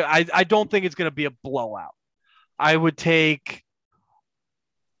question is good. I don't think it's going to be a blowout. I would take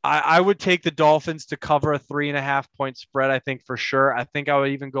the Dolphins to cover a 3.5 point spread. I think for sure. I think I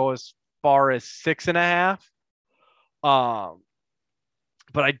would even go as far as 6.5.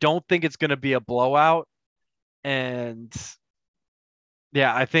 But I don't think it's going to be a blowout. And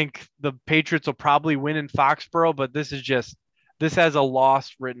yeah, I think the Patriots will probably win in Foxborough, but this has a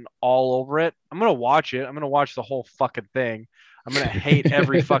loss written all over it. I'm going to watch it. I'm going to watch the whole fucking thing. I'm going to hate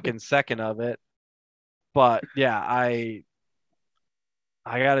every fucking second of it. But yeah, I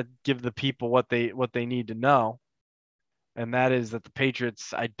got to give the people what they need to know. And that is that the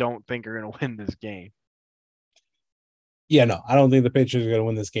Patriots, I don't think, are going to win this game. Yeah, no, I don't think the Patriots are going to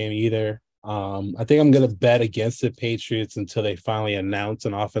win this game either. I think I'm gonna bet against the Patriots until they finally announce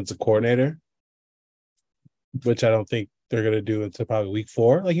an offensive coordinator, which I don't think they're gonna do until probably week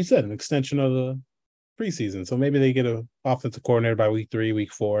 4. Like you said, an extension of the preseason. So maybe they get an offensive coordinator by week 3,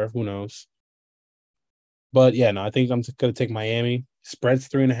 week 4. Who knows? But yeah, no, I think I'm gonna take Miami. Spread's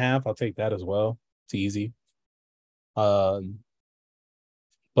 3.5. I'll take that as well. It's easy. But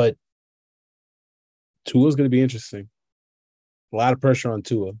Tua's gonna be interesting. A lot of pressure on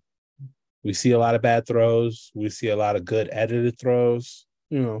Tua. We see a lot of bad throws. We see a lot of good edited throws.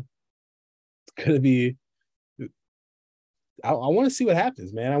 It's gonna be. I want to see what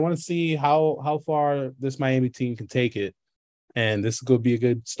happens, man. I want to see how far this Miami team can take it, and this is going to be a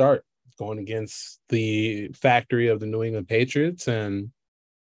good start going against the factory of the New England Patriots. And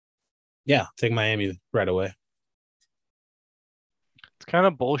yeah, take Miami right away. It's kind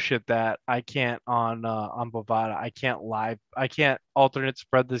of bullshit that I can't on Bovada. I can't alternate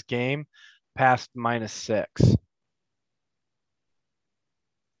spread this game past -6.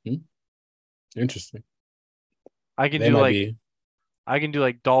 Interesting. I can They do might like be. I can do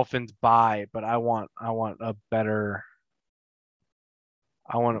like Dolphins bye, but I want it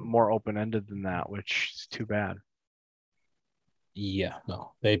more open ended than that, which is too bad. Yeah,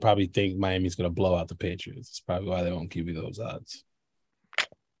 no. They probably think Miami's going to blow out the Patriots. That's probably why they won't give you those odds.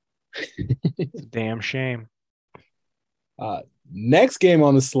 It's a damn shame. Next game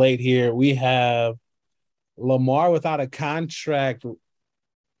on the slate here, we have Lamar without a contract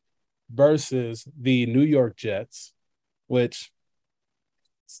versus the New York Jets, which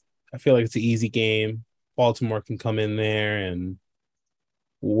I feel like it's an easy game. Baltimore can come in there and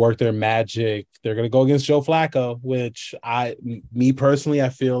work their magic. They're going to go against Joe Flacco, which me personally, I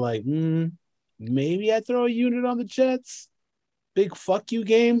feel like maybe I throw a unit on the Jets. Big fuck you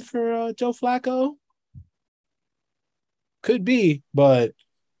game for Joe Flacco. Could be, but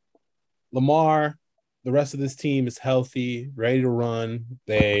Lamar, the rest of this team is healthy, ready to run.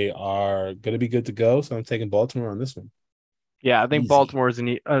 They are going to be good to go. So I'm taking Baltimore on this one. Yeah, I think Easy. Baltimore is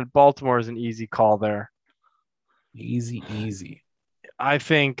an easy call there. Easy. I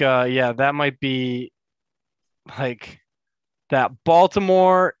think that might be like that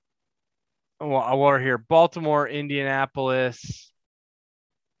Baltimore. Well, we're here. Baltimore, Indianapolis,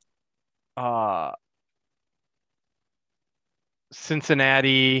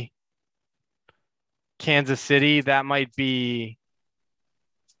 Cincinnati, Kansas City. That might be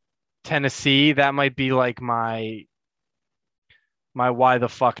Tennessee. That might be like my why the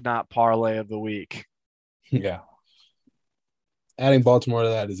fuck not parlay of the week. Yeah. Adding Baltimore to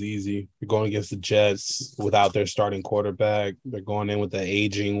that is easy. You're going against the Jets without their starting quarterback. They're going in with the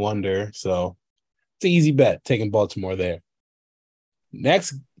aging wonder. So it's an easy bet, taking Baltimore there.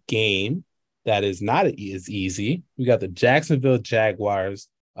 Next game that is not as easy, we got the Jacksonville Jaguars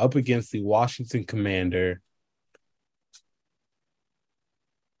up against the Washington Commander.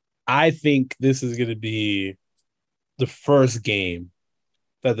 I think this is going to be the first game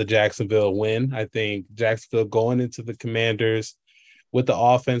that the Jacksonville win. I think Jacksonville going into the Commanders with the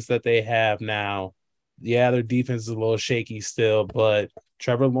offense that they have now. Yeah, their defense is a little shaky still, but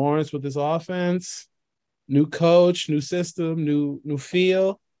Trevor Lawrence with his offense, new coach, new system, new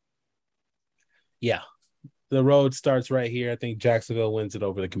feel. Yeah, the road starts right here. I think Jacksonville wins it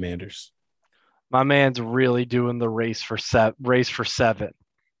over the Commanders. My man's really doing the race for 7.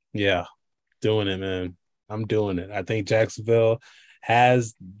 Yeah, doing it, man. I'm doing it. I think Jacksonville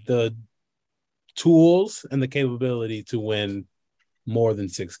has the tools and the capability to win more than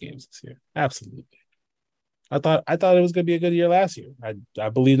 6 games this year. Absolutely. I thought it was going to be a good year last year. I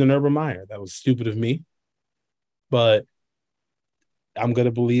believed in Urban Meyer. That was stupid of me. But I'm going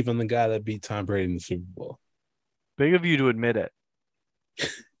to believe in the guy that beat Tom Brady in the Super Bowl. Big of you to admit it.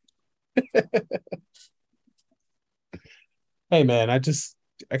 Hey, man, I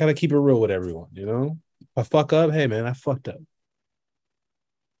got to keep it real with everyone, If I fuck up, hey, man, I fucked up.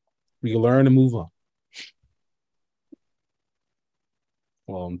 We can learn and move on.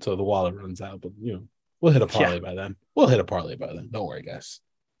 Well, until the wallet runs out, but, we'll hit a parlay by then. Don't worry, guys.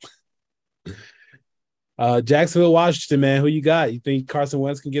 Jacksonville, Washington, man. Who you got? You think Carson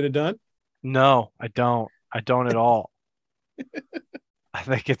Wentz can get it done? No, I don't. I don't at all. I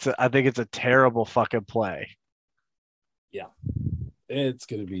think it's a terrible fucking play. Yeah. It's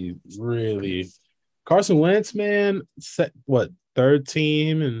gonna be really Carson Wentz, man. Third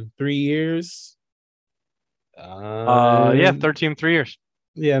team in 3 years? Third team 3 years.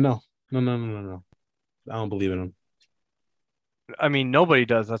 Yeah, no. I don't believe in him. I mean, nobody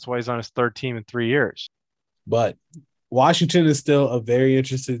does. That's why he's on his third team in 3 years. But Washington is still a very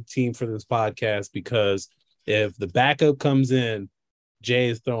interesting team for this podcast because if the backup comes in, Jay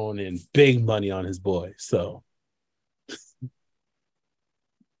is throwing in big money on his boy. So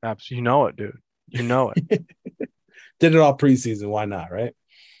Absolutely. You know it, dude. You know it. did it all preseason. Why not, right?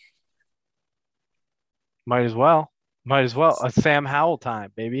 Might as well. Might as well. A Sam Howell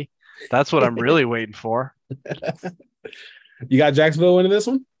time, baby. That's what I'm really waiting for. You got Jacksonville winning this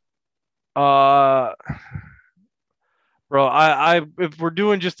one? Bro, I if we're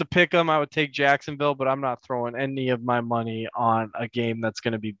doing just a pick 'em, I would take Jacksonville, but I'm not throwing any of my money on a game that's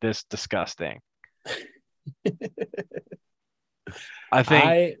going to be this disgusting. I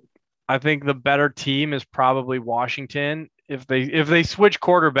think the better team is probably Washington. If they switch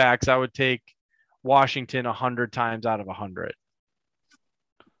quarterbacks, I would take Washington 100 times out of 100.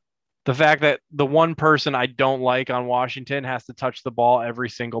 The fact that the one person I don't like on Washington has to touch the ball every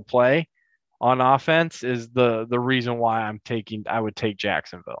single play on offense is the reason why I would take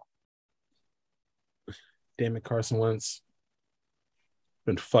Jacksonville. Damn it, Carson Wentz.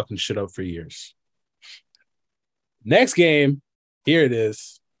 Been fucking shit up for years. Next game, here it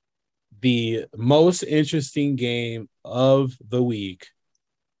is. The most interesting game of the week.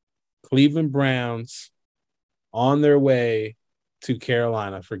 Cleveland Browns on their way to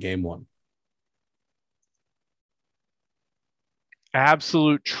Carolina for game 1.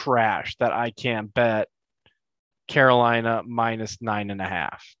 Absolute trash that I can't bet Carolina minus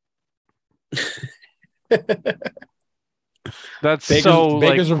 9.5. That's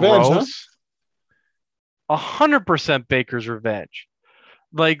Baker's revenge, gross. Huh? 100% Baker's revenge.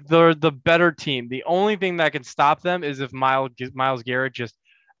 Like they're the better team. The only thing that can stop them is if Myles Garrett just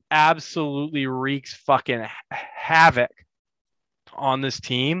absolutely wreaks fucking havoc on this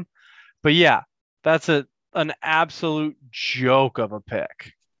team. But yeah, that's an absolute joke of a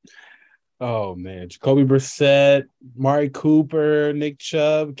pick. Oh man, Jacoby Brissett, Mari Cooper, Nick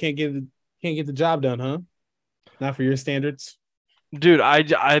Chubb can't get the job done, huh? Not for your standards, dude.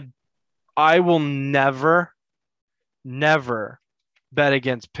 I will never bet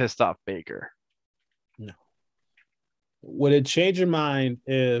against pissed off Baker. No. Would it change your mind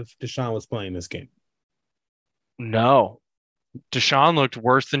if Deshaun was playing this game? No. Deshaun looked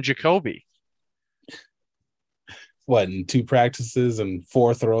worse than Jacoby. What, in 2 practices and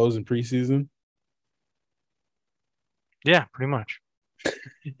 4 throws in preseason? Yeah, pretty much.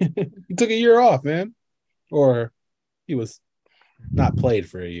 He took a year off, man. Or he was not played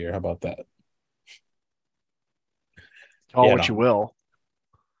for a year. How about that? Call what you will.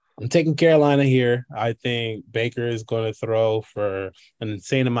 I'm taking Carolina here. I think Baker is going to throw for an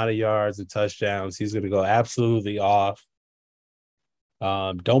insane amount of yards and touchdowns. He's going to go absolutely off.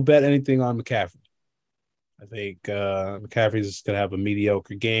 Don't bet anything on McCaffrey. I think McCaffrey's just going to have a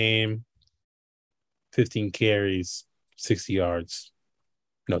mediocre game. 15 carries, 60 yards,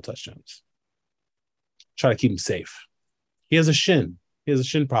 no touchdowns. Try to keep him safe. He has a shin. He has a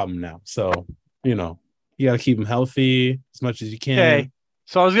shin problem now. So, you got to keep him healthy as much as you can. Okay.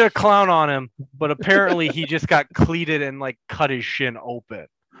 So I was going to clown on him, but apparently he just got cleated and cut his shin open,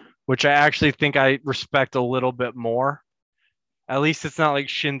 which I actually think I respect a little bit more. At least it's not like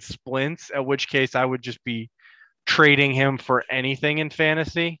shin splints, at which case I would just be trading him for anything in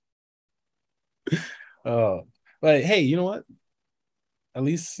fantasy. Oh, but hey, you know what? At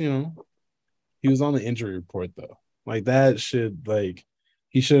least, he was on the injury report though. That should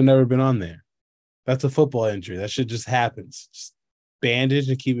he should have never been on there. That's a football injury. That shit just happens. Just bandage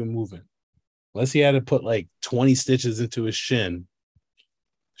and keep it moving. Unless he had to put 20 stitches into his shin,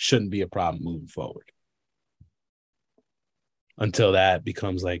 shouldn't be a problem moving forward. Until that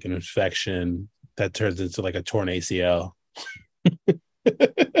becomes an infection that turns into a torn ACL.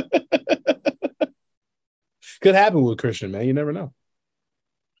 Could happen with Christian, man. You never know.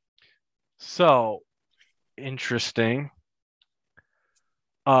 So interesting.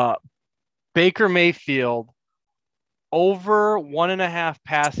 Baker Mayfield over 1.5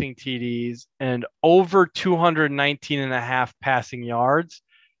 passing TDs and over 219.5 passing yards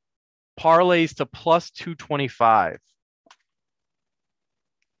parlays to plus 225.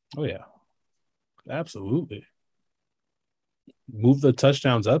 Oh yeah, absolutely. Move the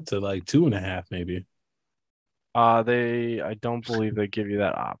touchdowns up to 2.5 maybe. I don't believe they give you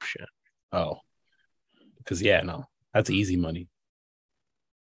that option. Oh, because no, that's easy money.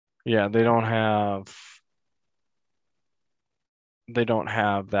 Yeah, they don't have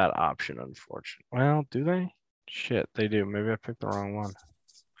that option, unfortunately. Well, do they? Shit, they do. Maybe I picked the wrong one.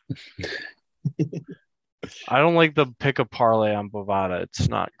 I don't like the pick a parlay on Bovada. It's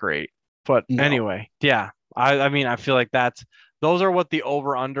not great. But anyway, yeah. I feel like those are what the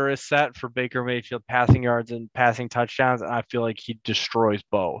over-under is set for Baker Mayfield passing yards and passing touchdowns, and I feel like he destroys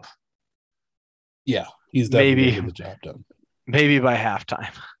both. Yeah, he's definitely going to get the job done. Maybe by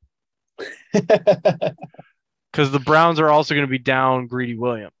halftime. Because the Browns are also going to be down Greedy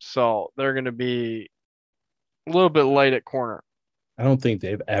Williams. So they're going to be a little bit light at corner. I don't think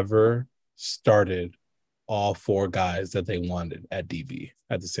they've ever started all 4 guys that they wanted at DB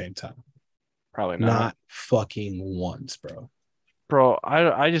at the same time. Probably not. Not fucking once, bro. Bro,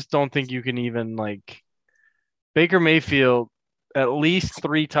 I just don't think you can even like Baker Mayfield at least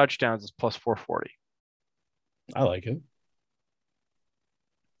 3 touchdowns is plus 440. I like it.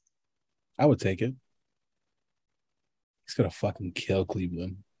 I would take it. He's gonna fucking kill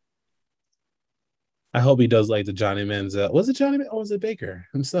Cleveland. I hope he does like the Johnny Manziel. Was it Johnny or was it Baker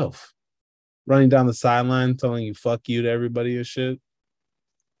himself? Running down the sideline telling you fuck you to everybody and shit.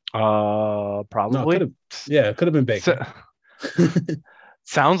 Probably. No, it could have been Baker.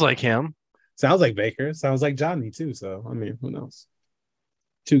 Sounds like him. Sounds like Baker. Sounds like Johnny too. So I mean, who knows?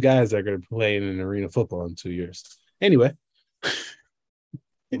 2 guys that are gonna play in an arena football in 2 years. Anyway.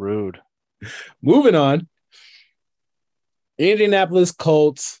 Rude. Moving on. Indianapolis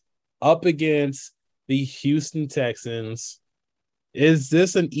Colts up against the Houston Texans. Is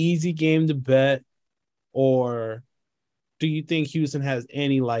this an easy game to bet, or do you think Houston has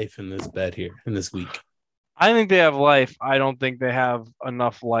any life in this bet here in this week? I think they have life. I don't think they have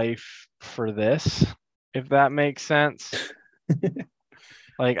enough life for this, if that makes sense.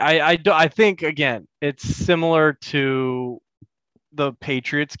 Like I think again, it's similar to the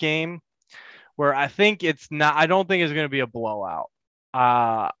Patriots game where I think it's not. I don't think it's going to be a blowout.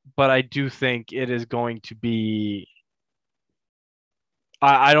 But I do think it is going to be.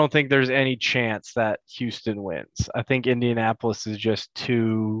 I don't think there's any chance that Houston wins. I think Indianapolis is just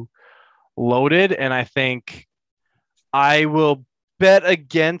too loaded, and I think I will bet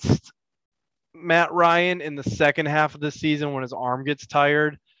against Matt Ryan in the second half of the season when his arm gets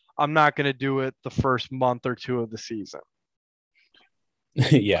tired. I'm not going to do it the first month or 2 of the season.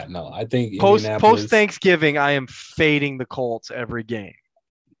 Yeah, no, I think post Thanksgiving, I am fading the Colts every game.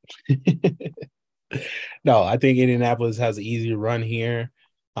 No, I think Indianapolis has an easy run here.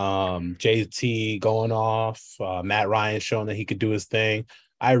 JT going off, Matt Ryan showing that he could do his thing.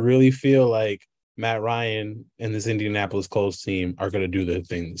 I really feel like Matt Ryan and this Indianapolis Colts team are going to do their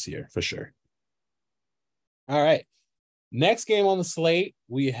thing this year for sure. All right. Next game on the slate,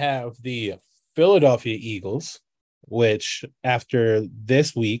 we have the Philadelphia Eagles, which after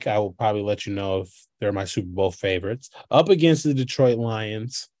this week, I will probably let you know if they're my Super Bowl favorites, up against the Detroit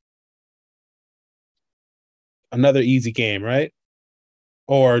Lions. Another easy game, right?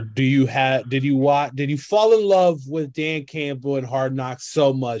 Or did you fall in love with Dan Campbell and Hard Knocks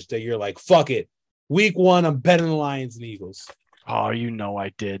so much that you're like, fuck it. Week 1, I'm betting the Lions and Eagles. Oh, you know I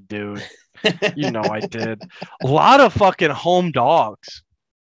did, dude. You know I did. A lot of fucking home dogs.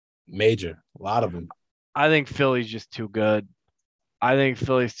 Major. A lot of them. I think Philly's just too good. I like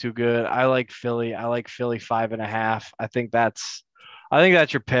Philly. I like Philly 5.5. I think that's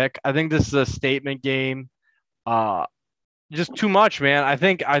your pick. I think this is a statement game. Just too much, man. I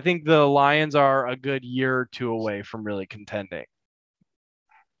think the Lions are a good year or 2 away from really contending.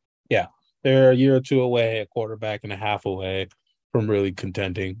 Yeah, they're a year or 2 away, a quarterback and a half away from really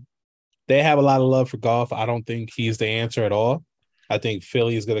contending. They have a lot of love for Goff. I don't think he's the answer at all. I think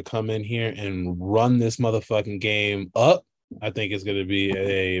Philly is going to come in here and run this motherfucking game up. I think it's going to be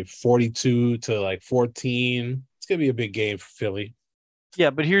a 42 to like 14. It's going to be a big game for Philly. Yeah,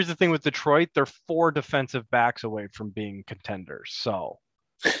 but here's the thing with Detroit. They're 4 defensive backs away from being contenders. So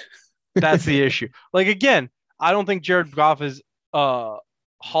that's the issue. Like, again, I don't think Jared Goff is a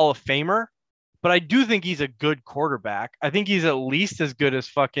Hall of Famer, but I do think he's a good quarterback. I think he's at least as good as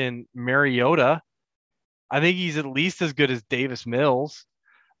fucking Mariota. I think he's at least as good as Davis Mills.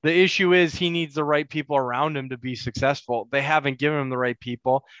 The issue is he needs the right people around him to be successful. They haven't given him the right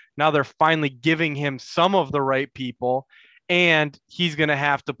people. Now they're finally giving him some of the right people, and he's going to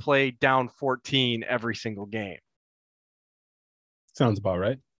have to play down 14 every single game. Sounds about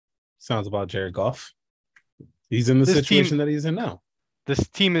right. Sounds about Jared Goff. He's in the situation that he's in now. This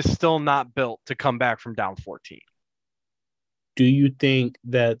team is still not built to come back from down 14. Do you think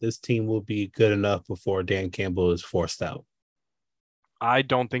that this team will be good enough before Dan Campbell is forced out? I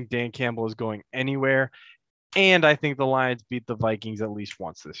don't think Dan Campbell is going anywhere. And I think the Lions beat the Vikings at least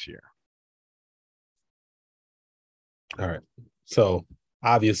once this year. All right. So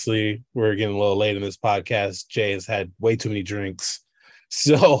obviously we're getting a little late in this podcast. Jay has had way too many drinks.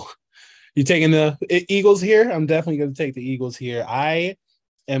 So you taking the Eagles here? I'm definitely going to take the Eagles here. I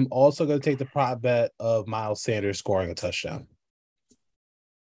am also going to take the prop bet of Miles Sanders scoring a touchdown.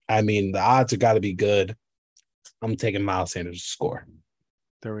 I mean, the odds have got to be good. I'm taking Miles Sanders to score.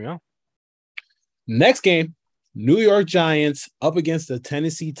 There we go. Next game, New York Giants up against the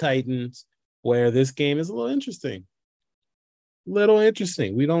Tennessee Titans, where this game is a little interesting.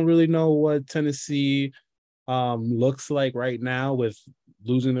 We don't really know what Tennessee looks like right now with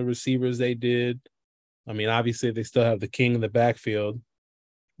losing the receivers they did. I mean, obviously, they still have the king in the backfield.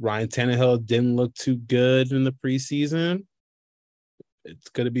 Ryan Tannehill didn't look too good in the preseason. It's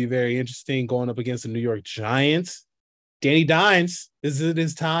going to be very interesting going up against the New York Giants. Danny Dimes, is it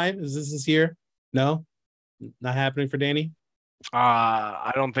his time? Is this his year? No? Not happening for Danny?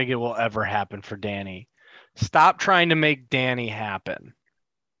 I don't think it will ever happen for Danny. Stop trying to make Danny happen.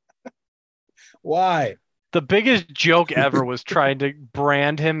 Why? The biggest joke ever was trying to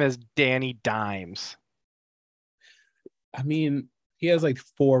brand him as Danny Dimes. I mean, he has like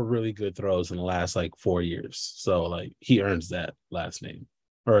 4 really good throws in the last like 4 years. So like he earns that last name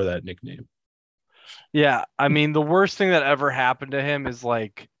or that nickname. Yeah, I mean, the worst thing that ever happened to him is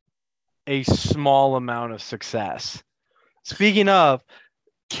like a small amount of success. Speaking of,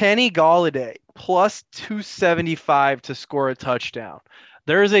 Kenny Golladay plus 275 to score a touchdown.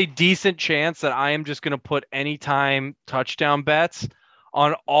 There is a decent chance that I am just going to put anytime touchdown bets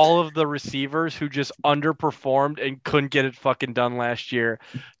on all of the receivers who just underperformed and couldn't get it fucking done last year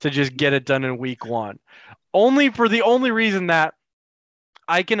to just get it done in week 1. Only for the only reason that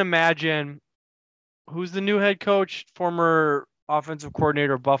I can imagine who's the new head coach, former offensive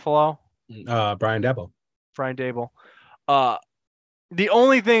coordinator of Buffalo? Brian Daboll. Brian Daboll. The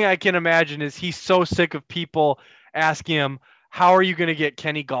only thing I can imagine is he's so sick of people asking him, how are you going to get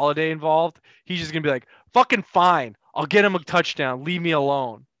Kenny Golladay involved? He's just going to be like, fucking fine. I'll get him a touchdown. Leave me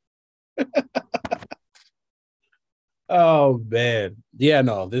alone. Oh, man. Yeah,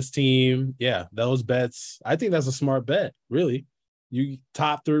 no, this team, yeah, those bets. I think that's a smart bet, really. You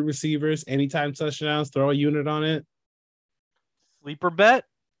top 3 receivers, anytime touchdowns, throw a unit on it. Sleeper bet,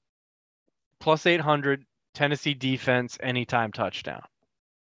 plus 800, Tennessee defense, anytime touchdown.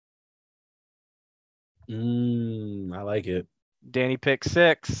 I like it. Danny pick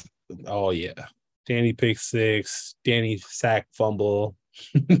 6. Oh, yeah. Danny pick 6. Danny sack fumble.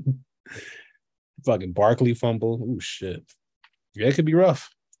 Fucking Barkley fumble. Ooh, shit. Yeah, it could be rough.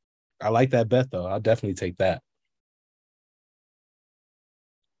 I like that bet, though. I'll definitely take that.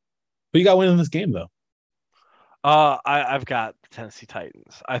 Who you got winning this game, though? I've got the Tennessee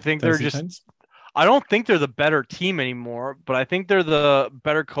Titans. I think Tennessee they're just Titans? I don't think they're the better team anymore, but I think they're the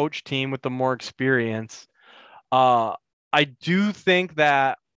better coach team with the more experience. I do think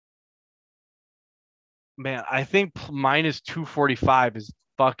that, man, I think minus 245 is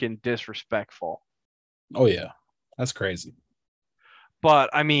fucking disrespectful. Oh, yeah. That's crazy. But,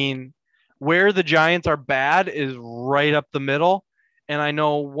 I mean, where the Giants are bad is right up the middle. And I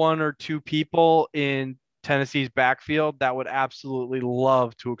know 1 or 2 people in Tennessee's backfield that would absolutely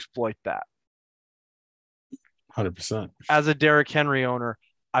love to exploit that. 100%. As a Derrick Henry owner,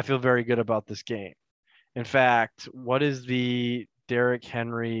 I feel very good about this game. In fact, what is the Derrick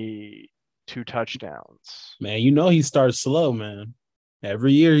Henry 2 touchdowns? Man, you know he starts slow, man.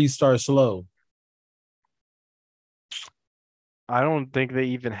 Every year he starts slow. I don't think they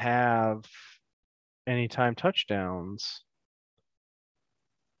even have anytime touchdowns.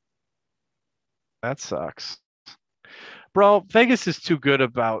 That sucks. Bro, Vegas is too good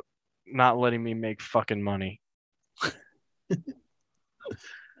about not letting me make fucking money.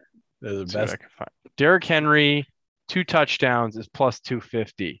 They're the best. Derrick Henry, 2 touchdowns is plus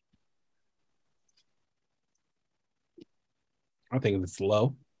 250. I think it's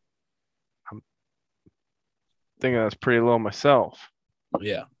low. I'm thinking that's pretty low myself.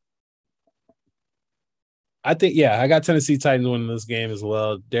 Yeah. I think, yeah, I got Tennessee Titans winning this game as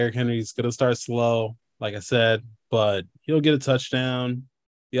well. Derrick Henry's going to start slow, like I said, but he'll get a touchdown.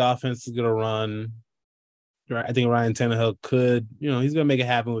 The offense is going to run. I think Ryan Tannehill could, he's going to make it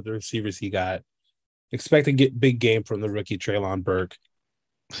happen with the receivers he got. Expect to get big game from the rookie Treylon Burke.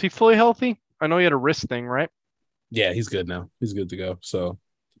 Is he fully healthy? I know he had a wrist thing, right? Yeah, he's good now. He's good to go. So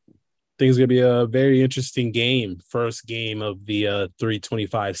I think it's going to be a very interesting game. First game of the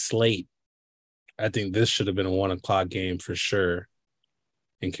 325 slate. I think this should have been a 1 o'clock game for sure.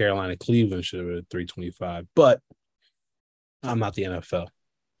 And Carolina Cleveland should have been 325. But I'm not the NFL.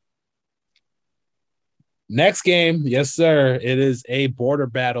 Next game, yes, sir. It is a border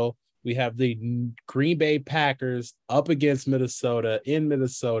battle. We have the Green Bay Packers up against Minnesota in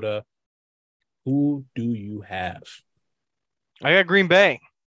Minnesota. Who do you have? I got Green Bay.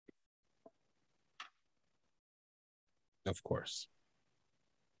 Of course.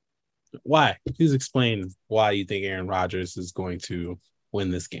 Why? Please explain why you think Aaron Rodgers is going to win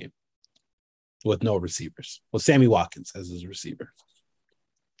this game with no receivers. Well, Sammy Watkins as his receiver.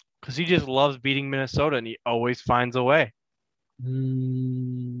 Because he just loves beating Minnesota, and he always finds a way.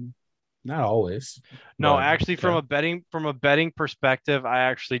 Not always. No, but, actually, okay. from a betting perspective, I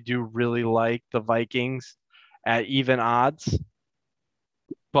actually do really like the Vikings at even odds,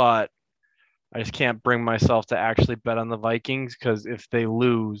 but I just can't bring myself to actually bet on the Vikings because if they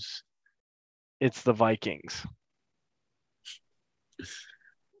lose, it's the Vikings.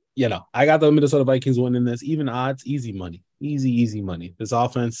 I got the Minnesota Vikings winning this. Even odds, easy money. Easy money. This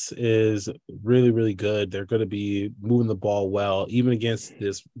offense is really, really good. They're going to be moving the ball well, even against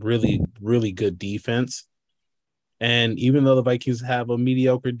this really, really good defense. And even though the Vikings have a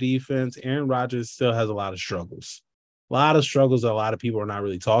mediocre defense, Aaron Rodgers still has a lot of struggles. A lot of struggles that a lot of people are not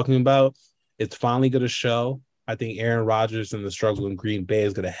really talking about. It's finally going to show. I think Aaron Rodgers and the struggle in Green Bay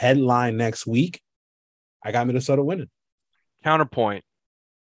is going to headline next week. I got Minnesota winning. Counterpoint.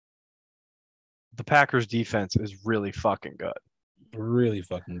 The Packers defense is really fucking good. Really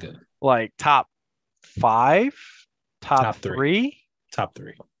fucking good. Like top 5, top 3. Top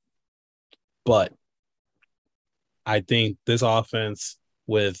 3. But I think this offense,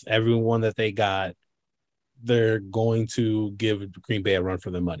 with everyone that they got, they're going to give Green Bay a run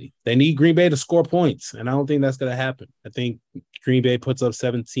for their money. They need Green Bay to score points, and I don't think that's going to happen. I think Green Bay puts up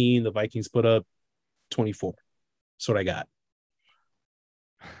 17, the Vikings put up 24. That's what I got.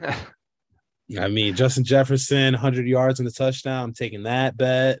 I mean, Justin Jefferson, 100 yards and a touchdown. I'm taking that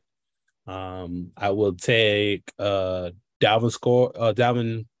bet. I will take Dalvin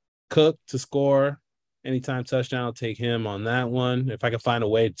Cook to score anytime touchdown. I'll take him on that one. If I can find a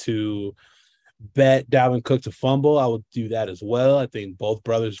way to bet Dalvin Cook to fumble, I will do that as well. I think both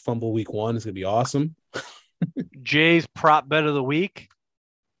brothers fumble week 1 is going to be awesome. Jay's prop bet of the week.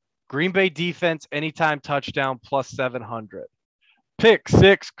 Green Bay defense, anytime touchdown, plus 700. Pick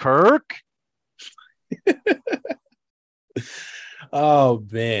 6, Kirk. Oh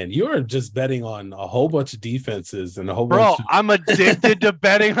man, you are just betting on a whole bunch of defenses and a whole bunch of... I'm addicted to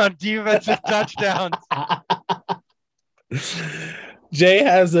betting on defensive touchdowns. Jay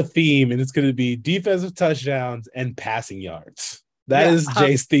has a theme, and it's going to be defensive touchdowns and passing yards. That is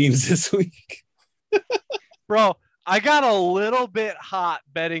Jay's themes this week. Bro, I got a little bit hot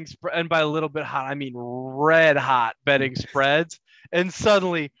betting, and by a little bit hot, I mean red hot betting spreads, and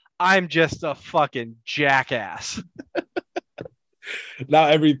suddenly I'm just a fucking jackass. Now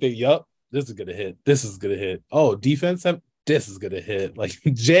everything, this is gonna hit. This is gonna hit. Oh, defense, this is gonna hit. Like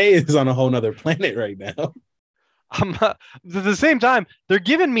Jay is on a whole nother planet right now. At the same time, they're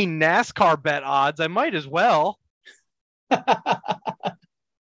giving me NASCAR bet odds. I might as well.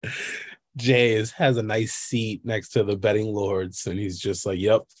 Jay has a nice seat next to the betting lords, and he's just like,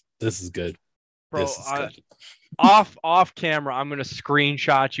 "Yep, this is good." Bro, this is good. Off camera, I'm gonna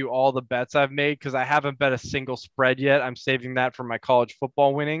screenshot you all the bets I've made because I haven't bet a single spread yet. I'm saving that for my college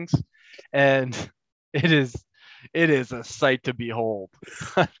football winnings, and it is a sight to behold.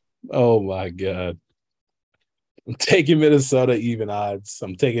 Oh my god. I'm taking Minnesota even odds.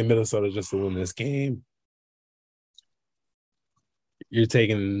 I'm taking Minnesota just to win this game. You're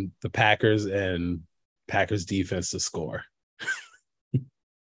taking the Packers and Packers defense to score.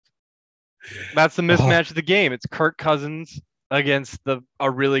 That's the mismatch of the game. It's Kirk Cousins against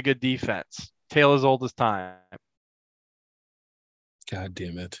a really good defense. Tale as old as time. God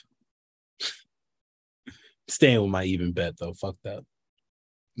damn it. Staying with my even bet, though. Fuck that.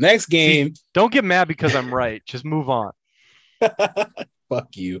 Next game. See, don't get mad because I'm right. Just move on.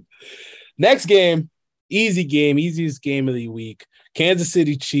 Fuck you. Next game. Easy game. Easiest game of the week. Kansas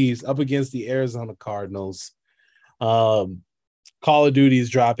City Chiefs up against the Arizona Cardinals. Call of Duty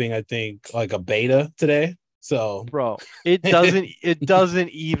is dropping, I think, like a beta today. So, bro, it doesn't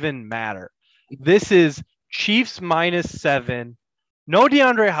even matter. This is Chiefs -7. No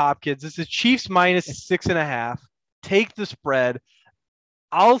DeAndre Hopkins. This is Chiefs -6.5. Take the spread.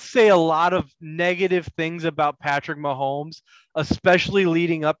 I'll say a lot of negative things about Patrick Mahomes, especially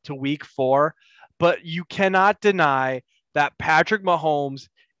leading up to week 4, but you cannot deny that Patrick Mahomes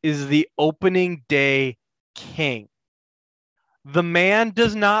is the opening day king. The man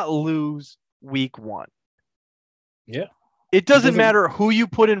does not lose week 1. Yeah. It doesn't matter who you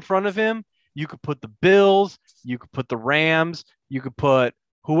put in front of him. You could put the Bills, you could put the Rams, you could put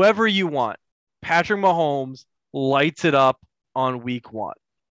whoever you want. Patrick Mahomes lights it up on week 1.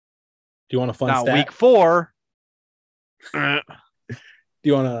 Do you want a fun stat? Now, week 4. Do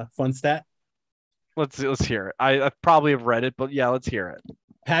you want a fun stat? Let's hear it. I probably have read it, but yeah, let's hear it.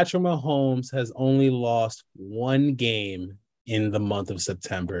 Patrick Mahomes has only lost 1 game in the month of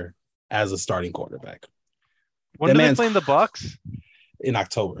September as a starting quarterback. When do they play in the Bucks? In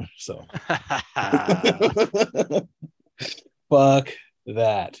October. So fuck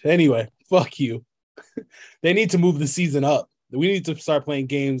that. Anyway, fuck you. They need to move the season up. We need to start playing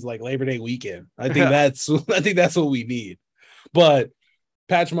games like Labor Day weekend. I think that's what we need. But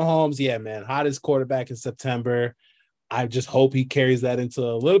Patrick Mahomes, yeah, man, hottest quarterback in September. I just hope he carries that into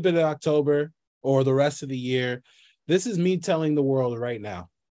a little bit of October or the rest of the year. This is me telling the world right now.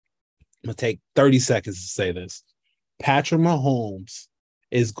 I'm going to take 30 seconds to say this. Patrick Mahomes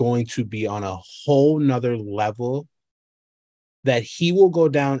is going to be on a whole nother level that he will go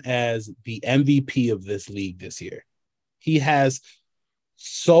down as the MVP of this league this year. He has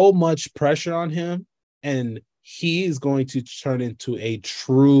so much pressure on him, and he is going to turn into a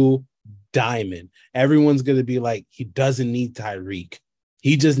true diamond. Everyone's going to be like, he doesn't need Tyreek.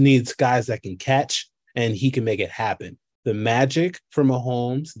 He just needs guys that can catch, and he can make it happen. The magic from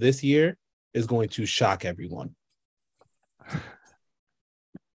Mahomes this year is going to shock everyone.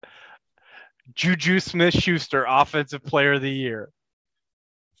 Juju Smith-Schuster, Offensive Player of the Year.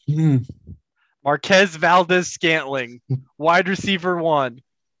 Marquez Valdez-Scantling, Wide Receiver 1.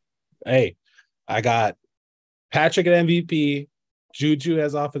 Hey, I got Patrick at MVP, Juju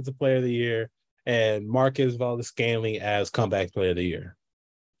as Offensive Player of the Year, and Marquez Valdez-Scantling as Comeback Player of the Year.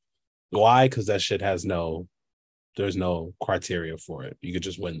 Why? Because that shit has there's no criteria for it. You could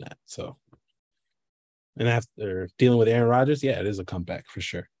just win that. So, and after dealing with Aaron Rodgers, yeah, it is a comeback for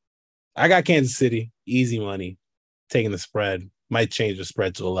sure. I got Kansas City, easy money, taking the spread. Might change the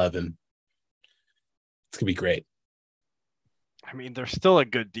spread to 11. It's gonna be great. I mean, they're still a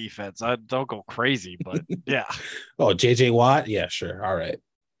good defense. I don't go crazy, but yeah. Oh, JJ Watt? Yeah, sure. All right.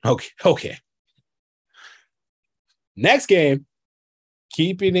 Okay. Next game,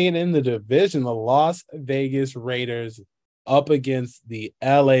 keeping it in the division, the Las Vegas Raiders up against the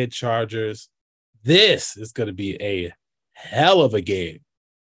LA Chargers. This is going to be a hell of a game.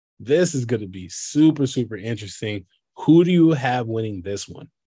 This is going to be super, super interesting. Who do you have winning this one?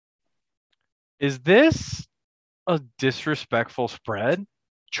 Is this a disrespectful spread?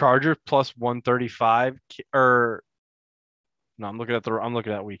 Chargers plus 135 or no, I'm looking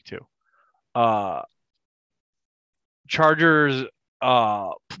at week 2. Chargers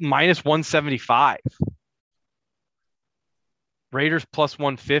minus 175. Raiders plus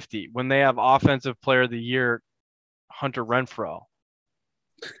 150 when they have Offensive Player of the Year Hunter Renfrow.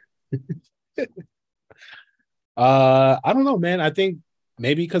 I don't know, man. I think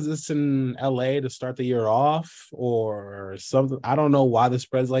maybe because it's in LA to start the year off or something. I don't know why the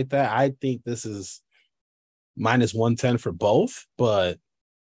spread's like that. I think this is minus 110 for both, but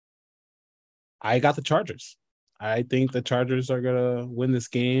I got the Chargers. I think the Chargers are going to win this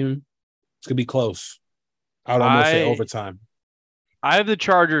game. It's going to be close. I would almost say overtime. I have the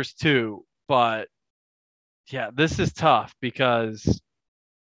Chargers too, but yeah, this is tough because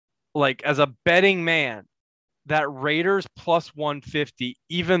like as a betting man, that Raiders plus 150,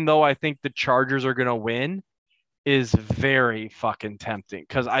 even though I think the Chargers are going to win, is very fucking tempting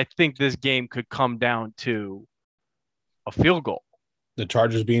because I think this game could come down to a field goal. The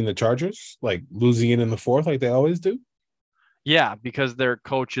Chargers being the Chargers, like losing it in the fourth like they always do? Yeah, because their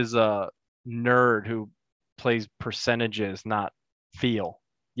coach is a nerd who plays percentages, not feel.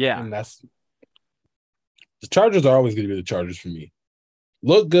 Yeah. And that's the Chargers are always going to be the Chargers for me.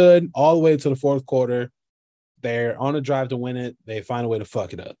 Look good all the way to the fourth quarter. They're on a drive to win it. They find a way to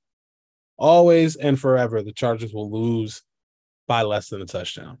fuck it up. Always and forever, the Chargers will lose by less than a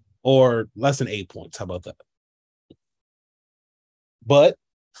touchdown or less than 8 points. How about that? But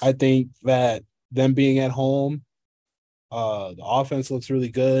I think that them being at home, the offense looks really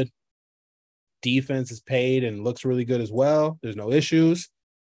good. Defense is paid and looks really good as well. There's no issues.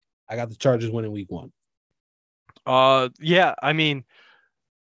 I got the Chargers winning week 1. Yeah, I mean,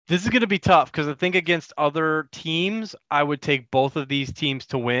 this is going to be tough because I think against other teams, I would take both of these teams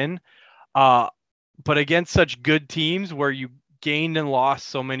to win. But against such good teams where you gained and lost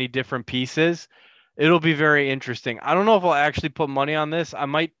so many different pieces, it'll be very interesting. I don't know if I'll actually put money on this. I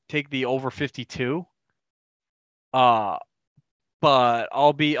might take the over 52. But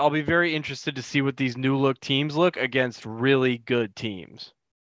I'll be very interested to see what these new look teams look against really good teams.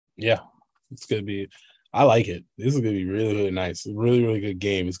 Yeah, it's going to be. I like it. This is going to be really, really nice. Really, really good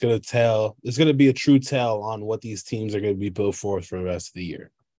game. It's going to be a true tell on what these teams are going to be built for the rest of the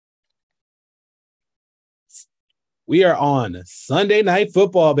year. We are on Sunday Night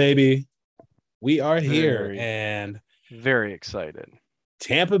Football, baby. We are here and very excited.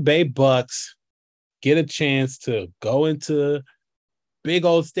 Tampa Bay Bucks get a chance to go into big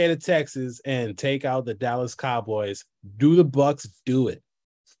old state of Texas and take out the Dallas Cowboys. Do the Bucks do it?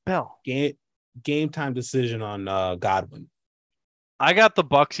 Bell. Game time decision on Godwin. I got the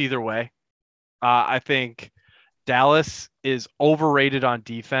Bucks either way. I think Dallas is overrated on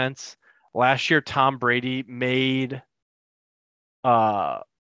defense. Last year, Tom Brady made Micah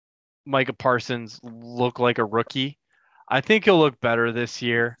Parsons look like a rookie. I think he'll look better this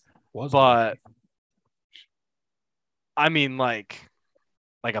year, but I mean like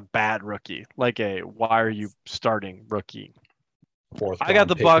a bad rookie, like a why are you starting rookie? I got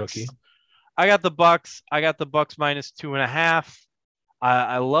the Bucks. Rookie. I got the Bucks. I got the Bucks minus 2.5.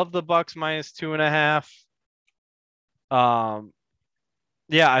 I love the Bucks minus 2.5.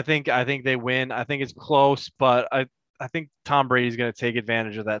 Yeah, I think they win. I think it's close, but I think Tom Brady's going to take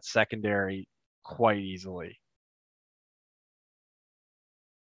advantage of that secondary quite easily.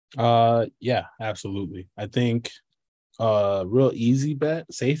 Yeah, absolutely. I think real easy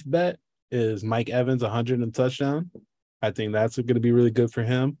bet, safe bet is Mike Evans 100 and touchdown. I think that's going to be really good for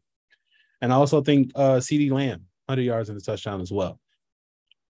him. And I also think CeeDee Lamb 100 yards and a touchdown as well.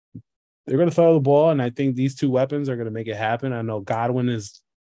 They're going to throw the ball, and I think these two weapons are going to make it happen. I know Godwin is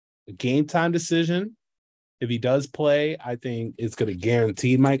a game time decision. If he does play, I think it's going to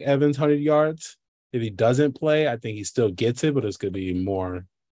guarantee Mike Evans 100 yards. If he doesn't play, I think he still gets it, but it's going to be more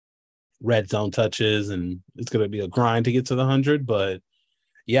red zone touches, and it's going to be a grind to get to the 100. But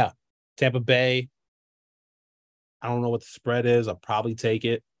yeah, Tampa Bay, I don't know what the spread is. I'll probably take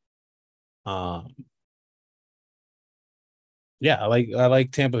it. Yeah, I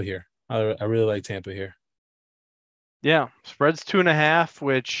like Tampa here. I really like Tampa here. Yeah, spread's 2.5,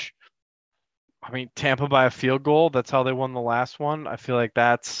 which I mean Tampa by a field goal. That's how they won the last one. I feel like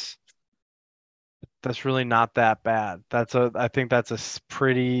that's really not that bad. I think that's a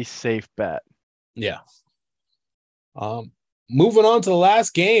pretty safe bet. Yeah. Moving on to the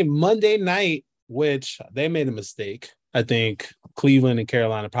last game, Monday night, which they made a mistake. I think Cleveland and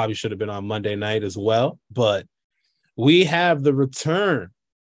Carolina probably should have been on Monday night as well, but we have the return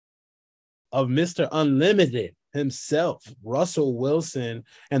of Mr. Unlimited himself, Russell Wilson,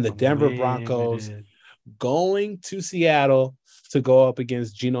 and the Denver Broncos going to Seattle to go up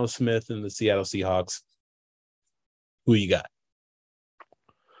against Geno Smith and the Seattle Seahawks. Who you got?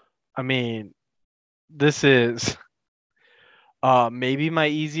 I mean, this is maybe my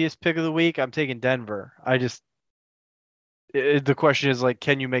easiest pick of the week. I'm taking Denver. The question is like,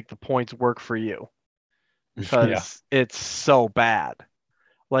 can you make the points work for you? Because it's so bad.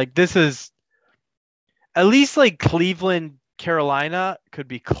 Like this is at least like Cleveland, Carolina could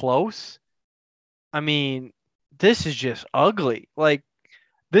be close. I mean, this is just ugly. Like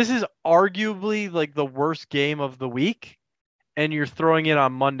this is arguably like the worst game of the week, and you're throwing it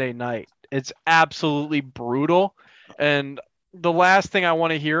on Monday night. It's absolutely brutal. And the last thing I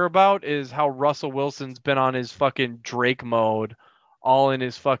want to hear about is how Russell Wilson's been on his fucking Drake mode, all in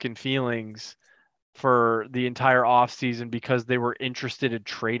his fucking feelings for the entire offseason because they were interested in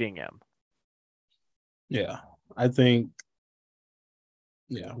trading him. Yeah, I think,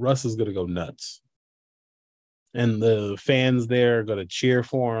 Russ is going to go nuts. And the fans there are going to cheer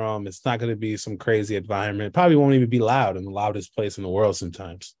for him. It's not going to be some crazy environment. It probably won't even be loud in the loudest place in the world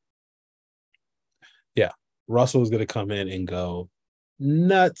sometimes. Yeah, Russell is going to come in and go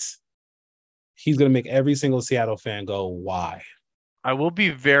nuts. He's going to make every single Seattle fan go, why? I will be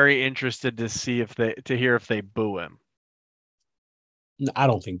very interested to hear if they boo him. I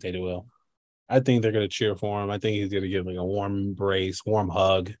don't think they will. I think they're going to cheer for him. I think he's going to get like a warm embrace, warm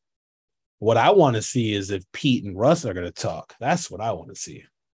hug. What I want to see is if Pete and Russ are going to talk. That's what I want to see.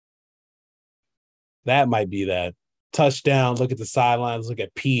 That might be that touchdown. Look at the sidelines. Look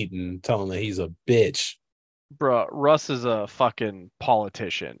at Pete and tell him that he's a bitch. Bro, Russ is a fucking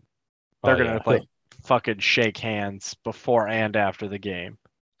politician. They're going to like fucking shake hands before and after the game.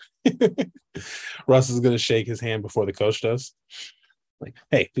 Russ is going to shake his hand before the coach does. Like,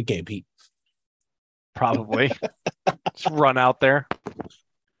 hey, good game, Pete. Probably. Just run out there.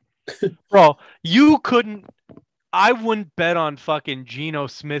 Bro, I wouldn't bet on fucking Geno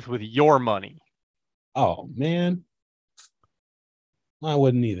Smith with your money. Oh, man. I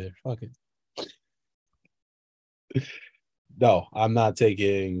wouldn't either. Fuck it. No, I'm not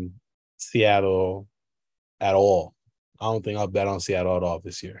taking Seattle at all. I don't think I'll bet on Seattle at all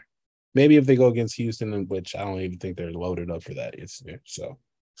this year. Maybe if they go against Houston, which I don't even think they're loaded up for that this year. So,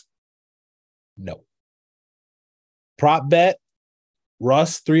 no. Prop bet,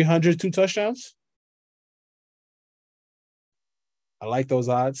 Russ, 300, 2 touchdowns. I like those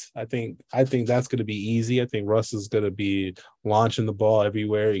odds. I think that's going to be easy. I think Russ is going to be launching the ball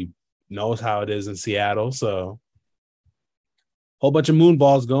everywhere. He knows how it is in Seattle. So, whole bunch of moon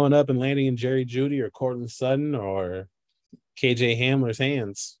balls going up and landing in Jerry Jeudy or Cortland Sutton or KJ Hamler's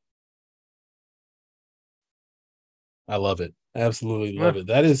hands. I love it. Absolutely love it.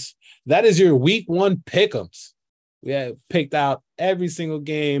 That is your week 1 pick'ems. We have picked out every single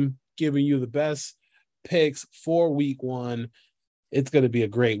game, giving you the best picks for week 1. It's going to be a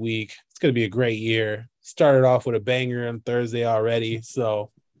great week. It's going to be a great year. Started off with a banger on Thursday already.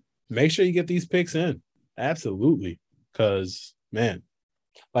 So make sure you get these picks in. Absolutely. Because, man,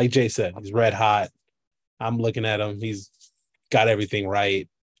 like Jay said, he's red hot. I'm looking at him. He's got everything right.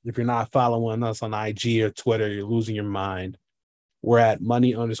 If you're not following us on IG or Twitter, you're losing your mind. We're at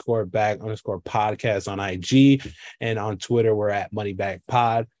money_back_podcast on IG, and on Twitter, we're at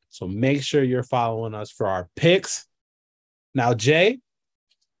moneybackpod. So make sure you're following us for our picks. Now, Jay,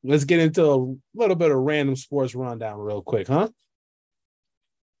 let's get into a little bit of random sports rundown real quick, huh?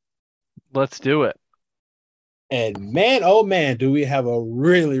 Let's do it. And man, oh man, do we have a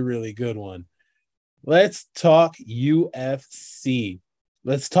really, really good one. Let's talk UFC.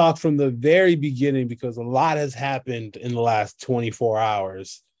 Let's talk from the very beginning because a lot has happened in the last 24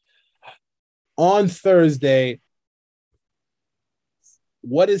 hours. On Thursday,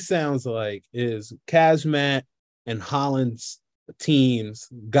 what it sounds like is Kazmat and Holland's teams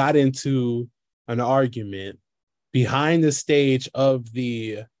got into an argument behind the stage of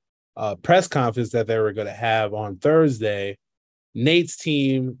the press conference that they were going to have on Thursday. Nate's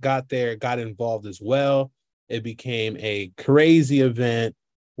team got involved as well. It became a crazy event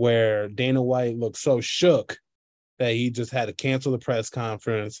where Dana White looked so shook that he just had to cancel the press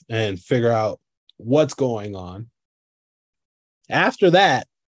conference and figure out what's going on. After that,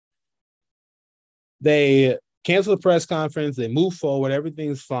 they cancel the press conference. They move forward.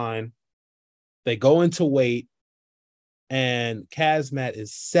 Everything's fine. They go into weight, and Kazmat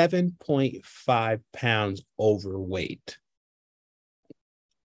is 7.5 pounds overweight.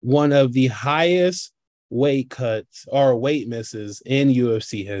 One of the highest weight cuts or weight misses in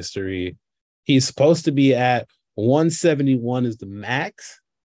UFC history. He's supposed to be at 171 is the max.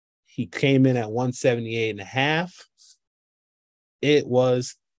 He came in at 178 and a half. It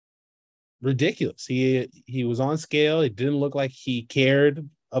was ridiculous. He was on scale. It didn't look like he cared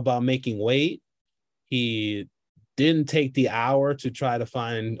about making weight. He didn't take the hour to try to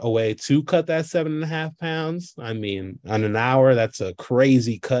find a way to cut that 7.5 pounds. I mean, on an hour, that's a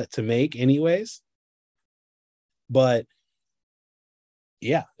crazy cut to make anyways. But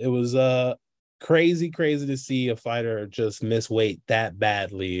yeah, it was crazy to see a fighter just miss weight that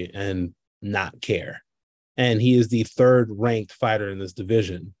badly and not care. And he is the 3rd ranked fighter in this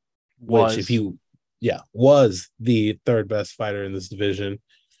division, was the 3rd best fighter in this division.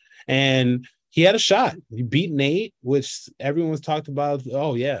 And he had a shot. He beat Nate, which everyone's talked about.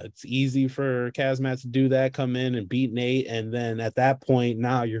 Oh, yeah, it's easy for Kazmat to do that, come in and beat Nate. And then at that point,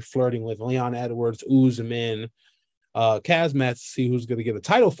 now you're flirting with Leon Edwards, Usman, Kazmat to see who's going to get a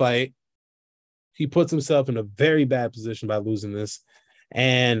title fight. He puts himself in a very bad position by losing this.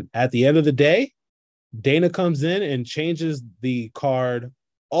 And at the end of the day, Dana comes in and changes the card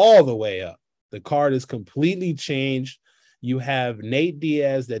all the way up. The card is completely changed. You have Nate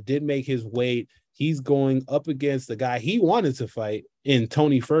Diaz that did make his weight. He's going up against the guy he wanted to fight in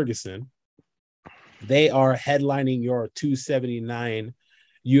Tony Ferguson. They are headlining your 279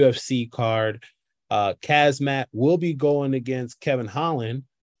 UFC card. Kazmat will be going against Kevin Holland,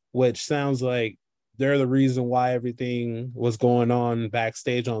 which sounds like they're the reason why everything was going on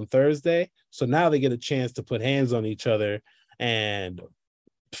backstage on Thursday. So now they get a chance to put hands on each other and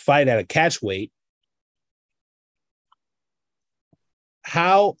fight at a catch weight.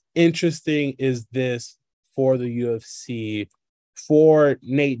 How interesting is this for the UFC, for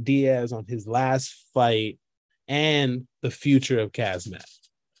Nate Diaz on his last fight and the future of Kazmat?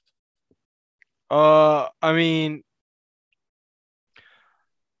 I mean,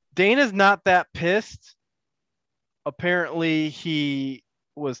 Dana's not that pissed. Apparently, he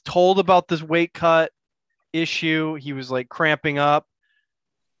was told about this weight cut issue. He was like cramping up.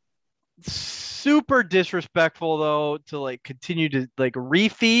 Super disrespectful though to like continue to like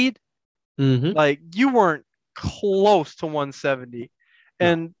refeed. Mm-hmm. Like you weren't close to 170,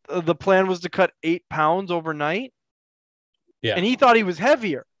 and the plan was to cut 8 pounds overnight. Yeah, and he thought he was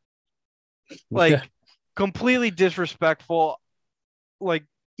heavier. Like completely disrespectful. Like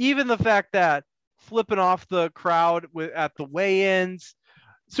even the fact that flipping off the crowd at the weigh-ins,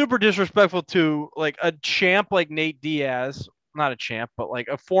 super disrespectful to like a champ like Nate Diaz. Not a champ, but like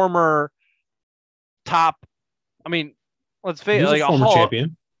a former top. I mean, let's face it, like a former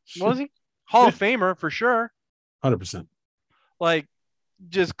champion. Was he? Hall of Famer for sure. 100%. Like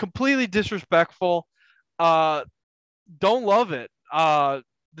just completely disrespectful. Don't love it.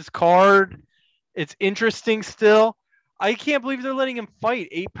 This card, it's interesting still. I can't believe they're letting him fight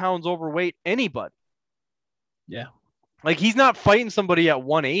 8 pounds overweight anybody. Yeah. Like he's not fighting somebody at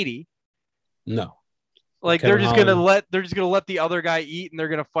 180. No. Like Kevin Holland. they're just gonna let the other guy eat and they're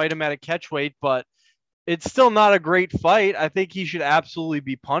gonna fight him at a catch weight, but it's still not a great fight. I think he should absolutely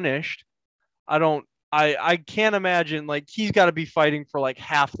be punished. I can't imagine, like, he's got to be fighting for like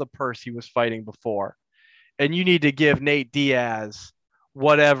half the purse he was fighting before. And you need to give Nate Diaz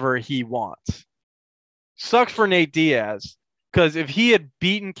whatever he wants. Sucks for Nate Diaz, because if he had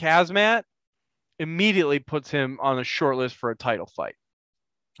beaten Kazmat, immediately puts him on a short list for a title fight.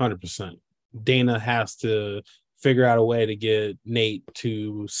 100%. Dana has to figure out a way to get Nate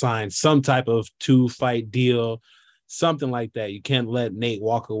to sign some type of 2-fight deal, something like that. You can't let Nate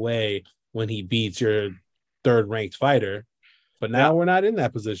walk away when he beats your third-ranked fighter. But now we're not in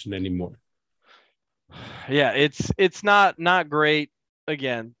that position anymore. Yeah, it's not great.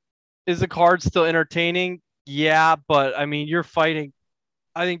 Again, is the card still entertaining? Yeah, but I mean, you're fighting.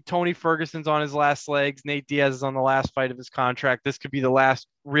 I think Tony Ferguson's on his last legs. Nate Diaz is on the last fight of his contract. This could be the last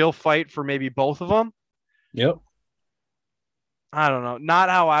real fight for maybe both of them. Yep. I don't know. Not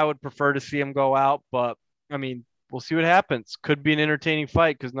how I would prefer to see him go out, but I mean, we'll see what happens. Could be an entertaining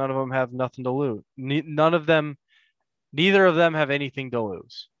fight because none of them have nothing to lose. Neither of them have anything to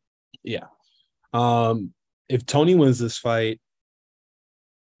lose. Yeah. If Tony wins this fight,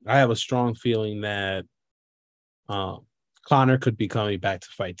 I have a strong feeling that Conor could be coming back to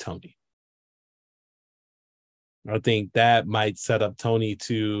fight Tony. I think that might set up Tony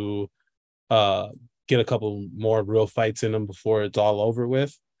to get a couple more real fights in him before it's all over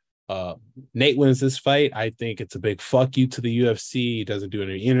with. Nate wins this fight. I think it's a big fuck you to the UFC. He doesn't do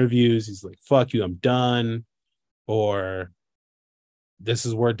any interviews. He's like, fuck you, I'm done. Or this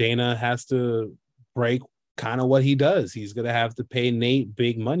is where Dana has to break kind of what he does. He's going to have to pay Nate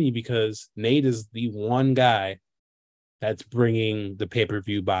big money because Nate is the one guy that's bringing the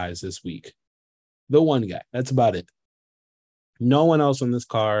pay-per-view buys this week. The one guy. That's about it. No one else on this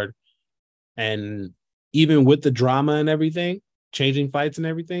card. And even with the drama and everything, changing fights and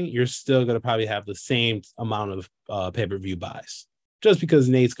everything, you're still going to probably have the same amount of pay-per-view buys just because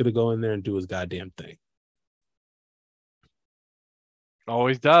Nate's going to go in there and do his goddamn thing.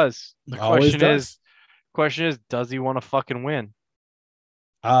 Always does. The question is, does he want to fucking win?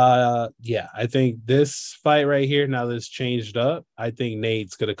 Yeah, I think this fight right here, now that it's changed up, I think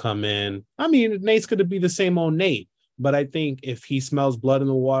Nate's going to come in. I mean, Nate's going to be the same old Nate, but I think if he smells blood in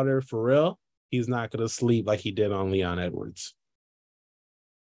the water for real, he's not going to sleep like he did on Leon Edwards.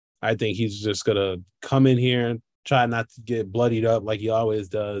 I think he's just going to come in here and try not to get bloodied up like he always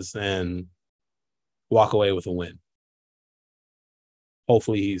does and walk away with a win.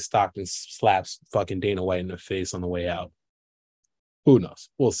 Hopefully he Stockton slaps fucking Dana White in the face on the way out. Who knows?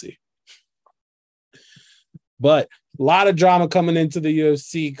 We'll see. But a lot of drama coming into the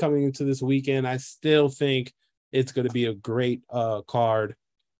UFC, coming into this weekend. I still think it's going to be a great card.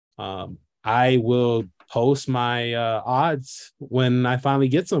 I will post my odds when I finally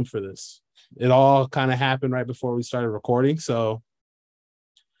get some for this. It all kind of happened right before we started recording. So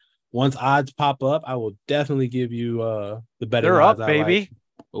once odds pop up, I will definitely give you the better They're odds up, I baby.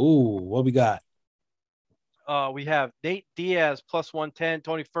 like. Ooh, what we got? We have Nate Diaz plus 110,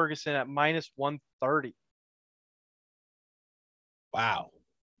 Tony Ferguson at minus 130. Wow.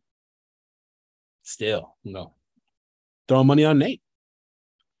 Still, no. Throwing money on Nate.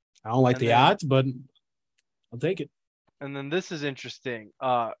 I don't like the odds, but I'll take it. And then this is interesting.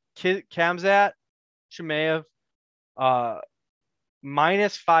 Khamzat Chimaev,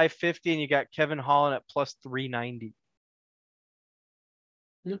 minus 550, and you got Kevin Holland at plus 390.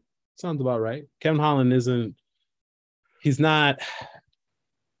 Yeah, sounds about right. Kevin Holland he's about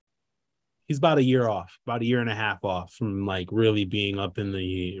a year off, about a year and a half off from like really being up in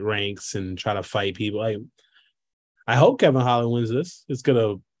the ranks and try to fight people. I hope Kevin Holland wins this. It's going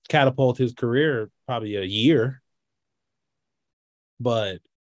to catapult his career probably a year. But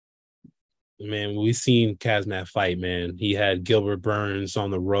man, we've seen Kazmat fight, man. He had Gilbert Burns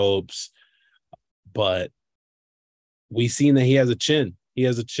on the ropes, but we've seen that he has a chin. He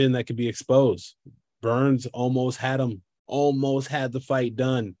has a chin that could be exposed. Burns almost had the fight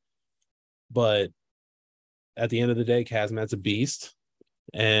done. But at the end of the day, Kazmat's a beast.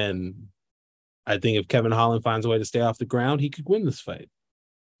 And I think if Kevin Holland finds a way to stay off the ground, he could win this fight.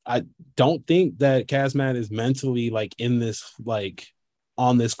 I don't think that Kazmat is mentally like in this, like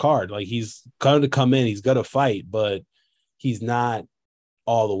on this card. Like he's going to come in, he's going to fight, but he's not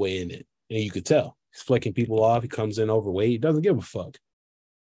all the way in it. And you could tell he's flicking people off. He comes in overweight. He doesn't give a fuck.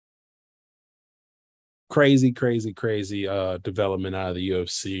 Crazy development out of the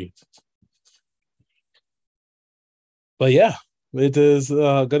UFC. But yeah, it is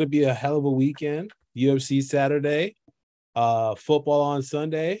going to be a hell of a weekend. UFC Saturday, football on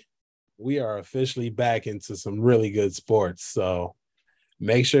Sunday. we are officially back into some really good sports. So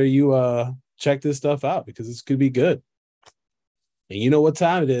make sure you check this stuff out because this could be good. And you know what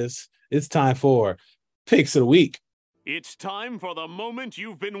time it is? It's time for Picks of the Week. It's time for the moment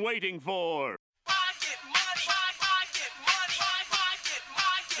you've been waiting for.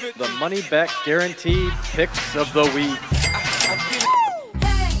 The money back guaranteed picks of the week.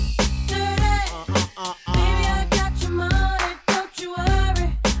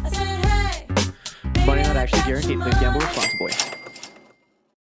 Money not actually guaranteed. Please gamble responsibly.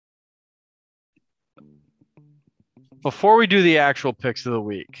 Before we do the actual picks of the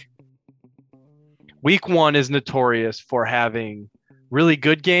week, week 1 is notorious for having really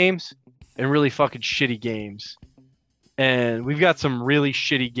good games and really fucking shitty games. And we've got some really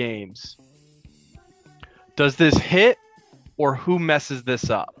shitty games. Does this hit or who messes this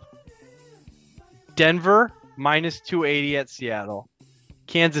up? Denver minus 280 at Seattle.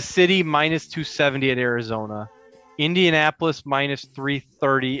 Kansas City minus 270 at Arizona. Indianapolis minus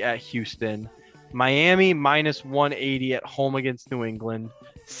 330 at Houston. Miami minus 180 at home against New England.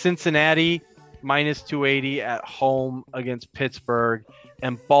 Cincinnati minus 280 at home against Pittsburgh.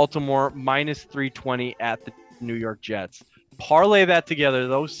 And Baltimore minus 320 at the New York Jets. Parlay that together,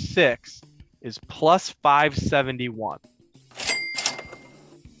 those 6 is plus 571.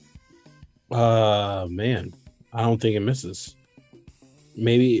 Man, I don't think it misses.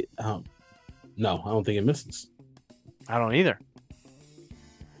 Maybe, no, I don't think it misses. I don't either.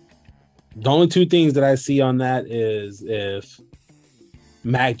 The only 2 things that I see on that is if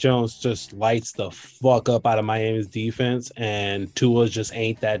Mac Jones just lights the fuck up out of Miami's defense and Tua just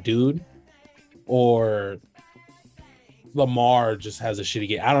ain't that dude, or Lamar just has a shitty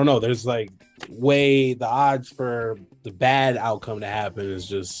game. I don't know. There's like the odds for the bad outcome to happen is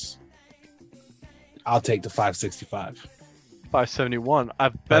just, I'll take the 565. 571.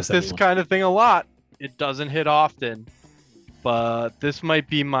 I've bet this kind of thing a lot. It doesn't hit often, but this might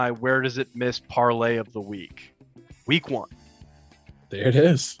be my where does it miss parlay of the week. Week 1. There it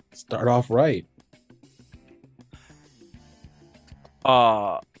is. Start off right.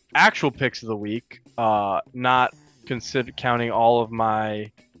 Actual picks of the week. Not counting all of my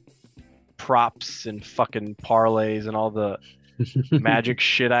props and fucking parlays and all the magic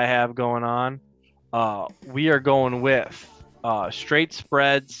shit I have going on. We are going with straight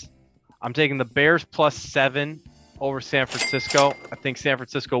spreads. I'm taking the Bears plus 7 over San Francisco. I think San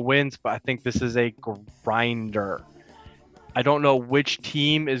Francisco wins, but I think this is a grinder. I don't know which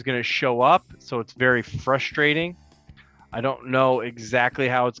team is going to show up, so it's very frustrating. I don't know exactly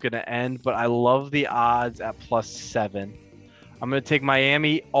how it's going to end, but I love the odds at plus 7. I'm going to take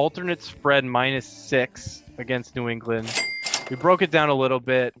Miami alternate spread minus 6 against New England. We broke it down a little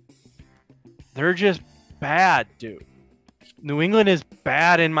bit. They're just bad, dude. New England is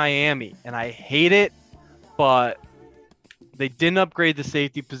bad in Miami, and I hate it, but they didn't upgrade the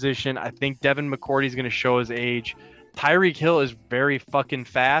safety position. I think Devin McCourty is going to show his age. Tyreek Hill is very fucking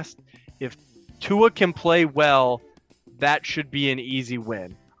fast. If Tua can play well, that should be an easy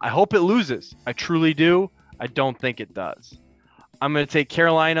win. I hope it loses. I truly do. I don't think it does. I'm going to take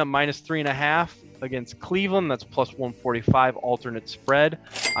Carolina minus 3.5 against Cleveland. That's plus 145 alternate spread.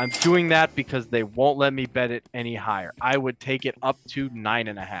 I'm doing that because they won't let me bet it any higher. I would take it up to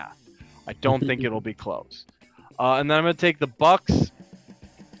 9.5. I don't think it'll be close. And then I'm going to take the Bucks.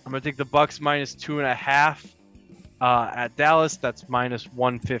 I'm going to take the Bucks minus 2.5 at Dallas. That's minus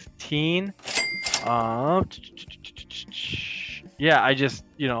 115. Yeah,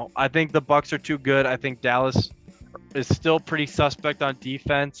 I think the Bucks are too good. I think Dallas is still pretty suspect on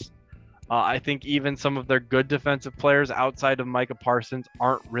defense. I think even some of their good defensive players outside of Micah Parsons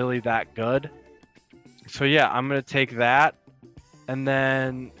aren't really that good. So yeah, I'm going to take that. And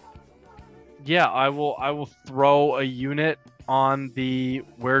then yeah, I will throw a unit on the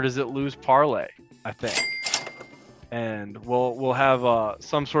where does it lose parlay, I think. And we'll have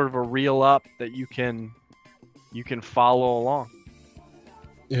some sort of a reel up that you can follow along.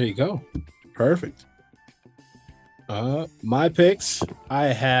 There you go. Perfect. My picks, I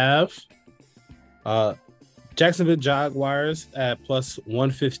have Jacksonville Jaguars at plus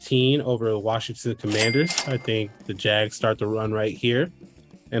 115 over the Washington Commanders. I think the Jags start the run right here,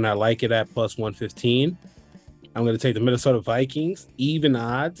 and I like it at plus 115. I'm going to take the Minnesota Vikings, even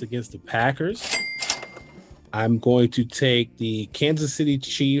odds against the Packers. I'm going to take the Kansas City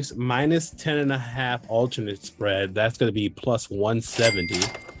Chiefs minus 10.5 alternate spread. That's going to be plus 170.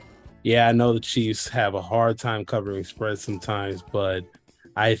 Yeah, I know the Chiefs have a hard time covering spreads sometimes, but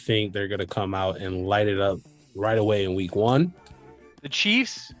I think they're going to come out and light it up right away in week 1. The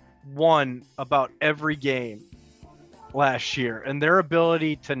Chiefs won about every game last year, and their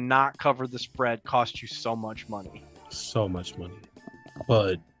ability to not cover the spread cost you so much money. So much money.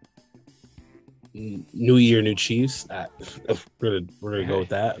 But new year, new Chiefs. We're gonna go with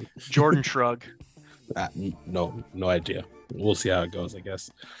that. Jordan shrug. No idea. We'll see how it goes, I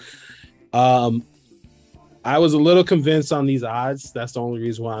guess. I was a little convinced on these odds. That's the only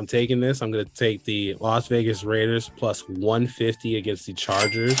reason why I'm taking this. I'm going to take the Las Vegas Raiders plus 150 against the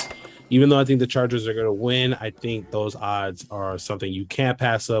Chargers. Even though I think the Chargers are going to win, I think those odds are something you can't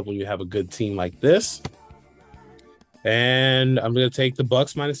pass up when you have a good team like this. And I'm going to take the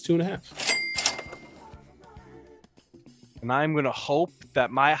Bucks minus 2.5. And I'm going to hope that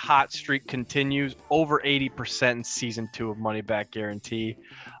my hot streak continues over 80% in season 2 of Money Back Guarantee.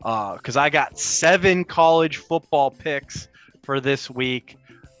 Because I got 7 college football picks for this week.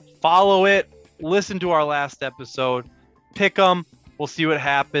 Follow it. Listen to our last episode. Pick them. We'll see what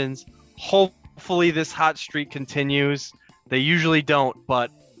happens. Hopefully this hot streak continues. They usually don't,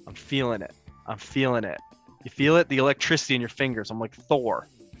 but I'm feeling it. I'm feeling it. You feel it? The electricity in your fingers. I'm like Thor.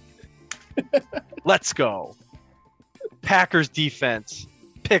 Let's go. Packers defense,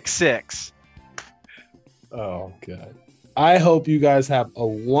 pick 6. Oh, God. I hope you guys have a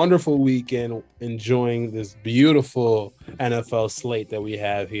wonderful weekend enjoying this beautiful NFL slate that we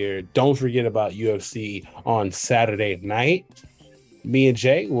have here. Don't forget about UFC on Saturday night. Me and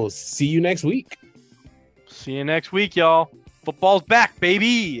Jay will see you next week. See you next week, y'all. Football's back,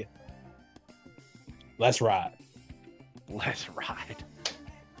 baby. Let's ride. Let's ride.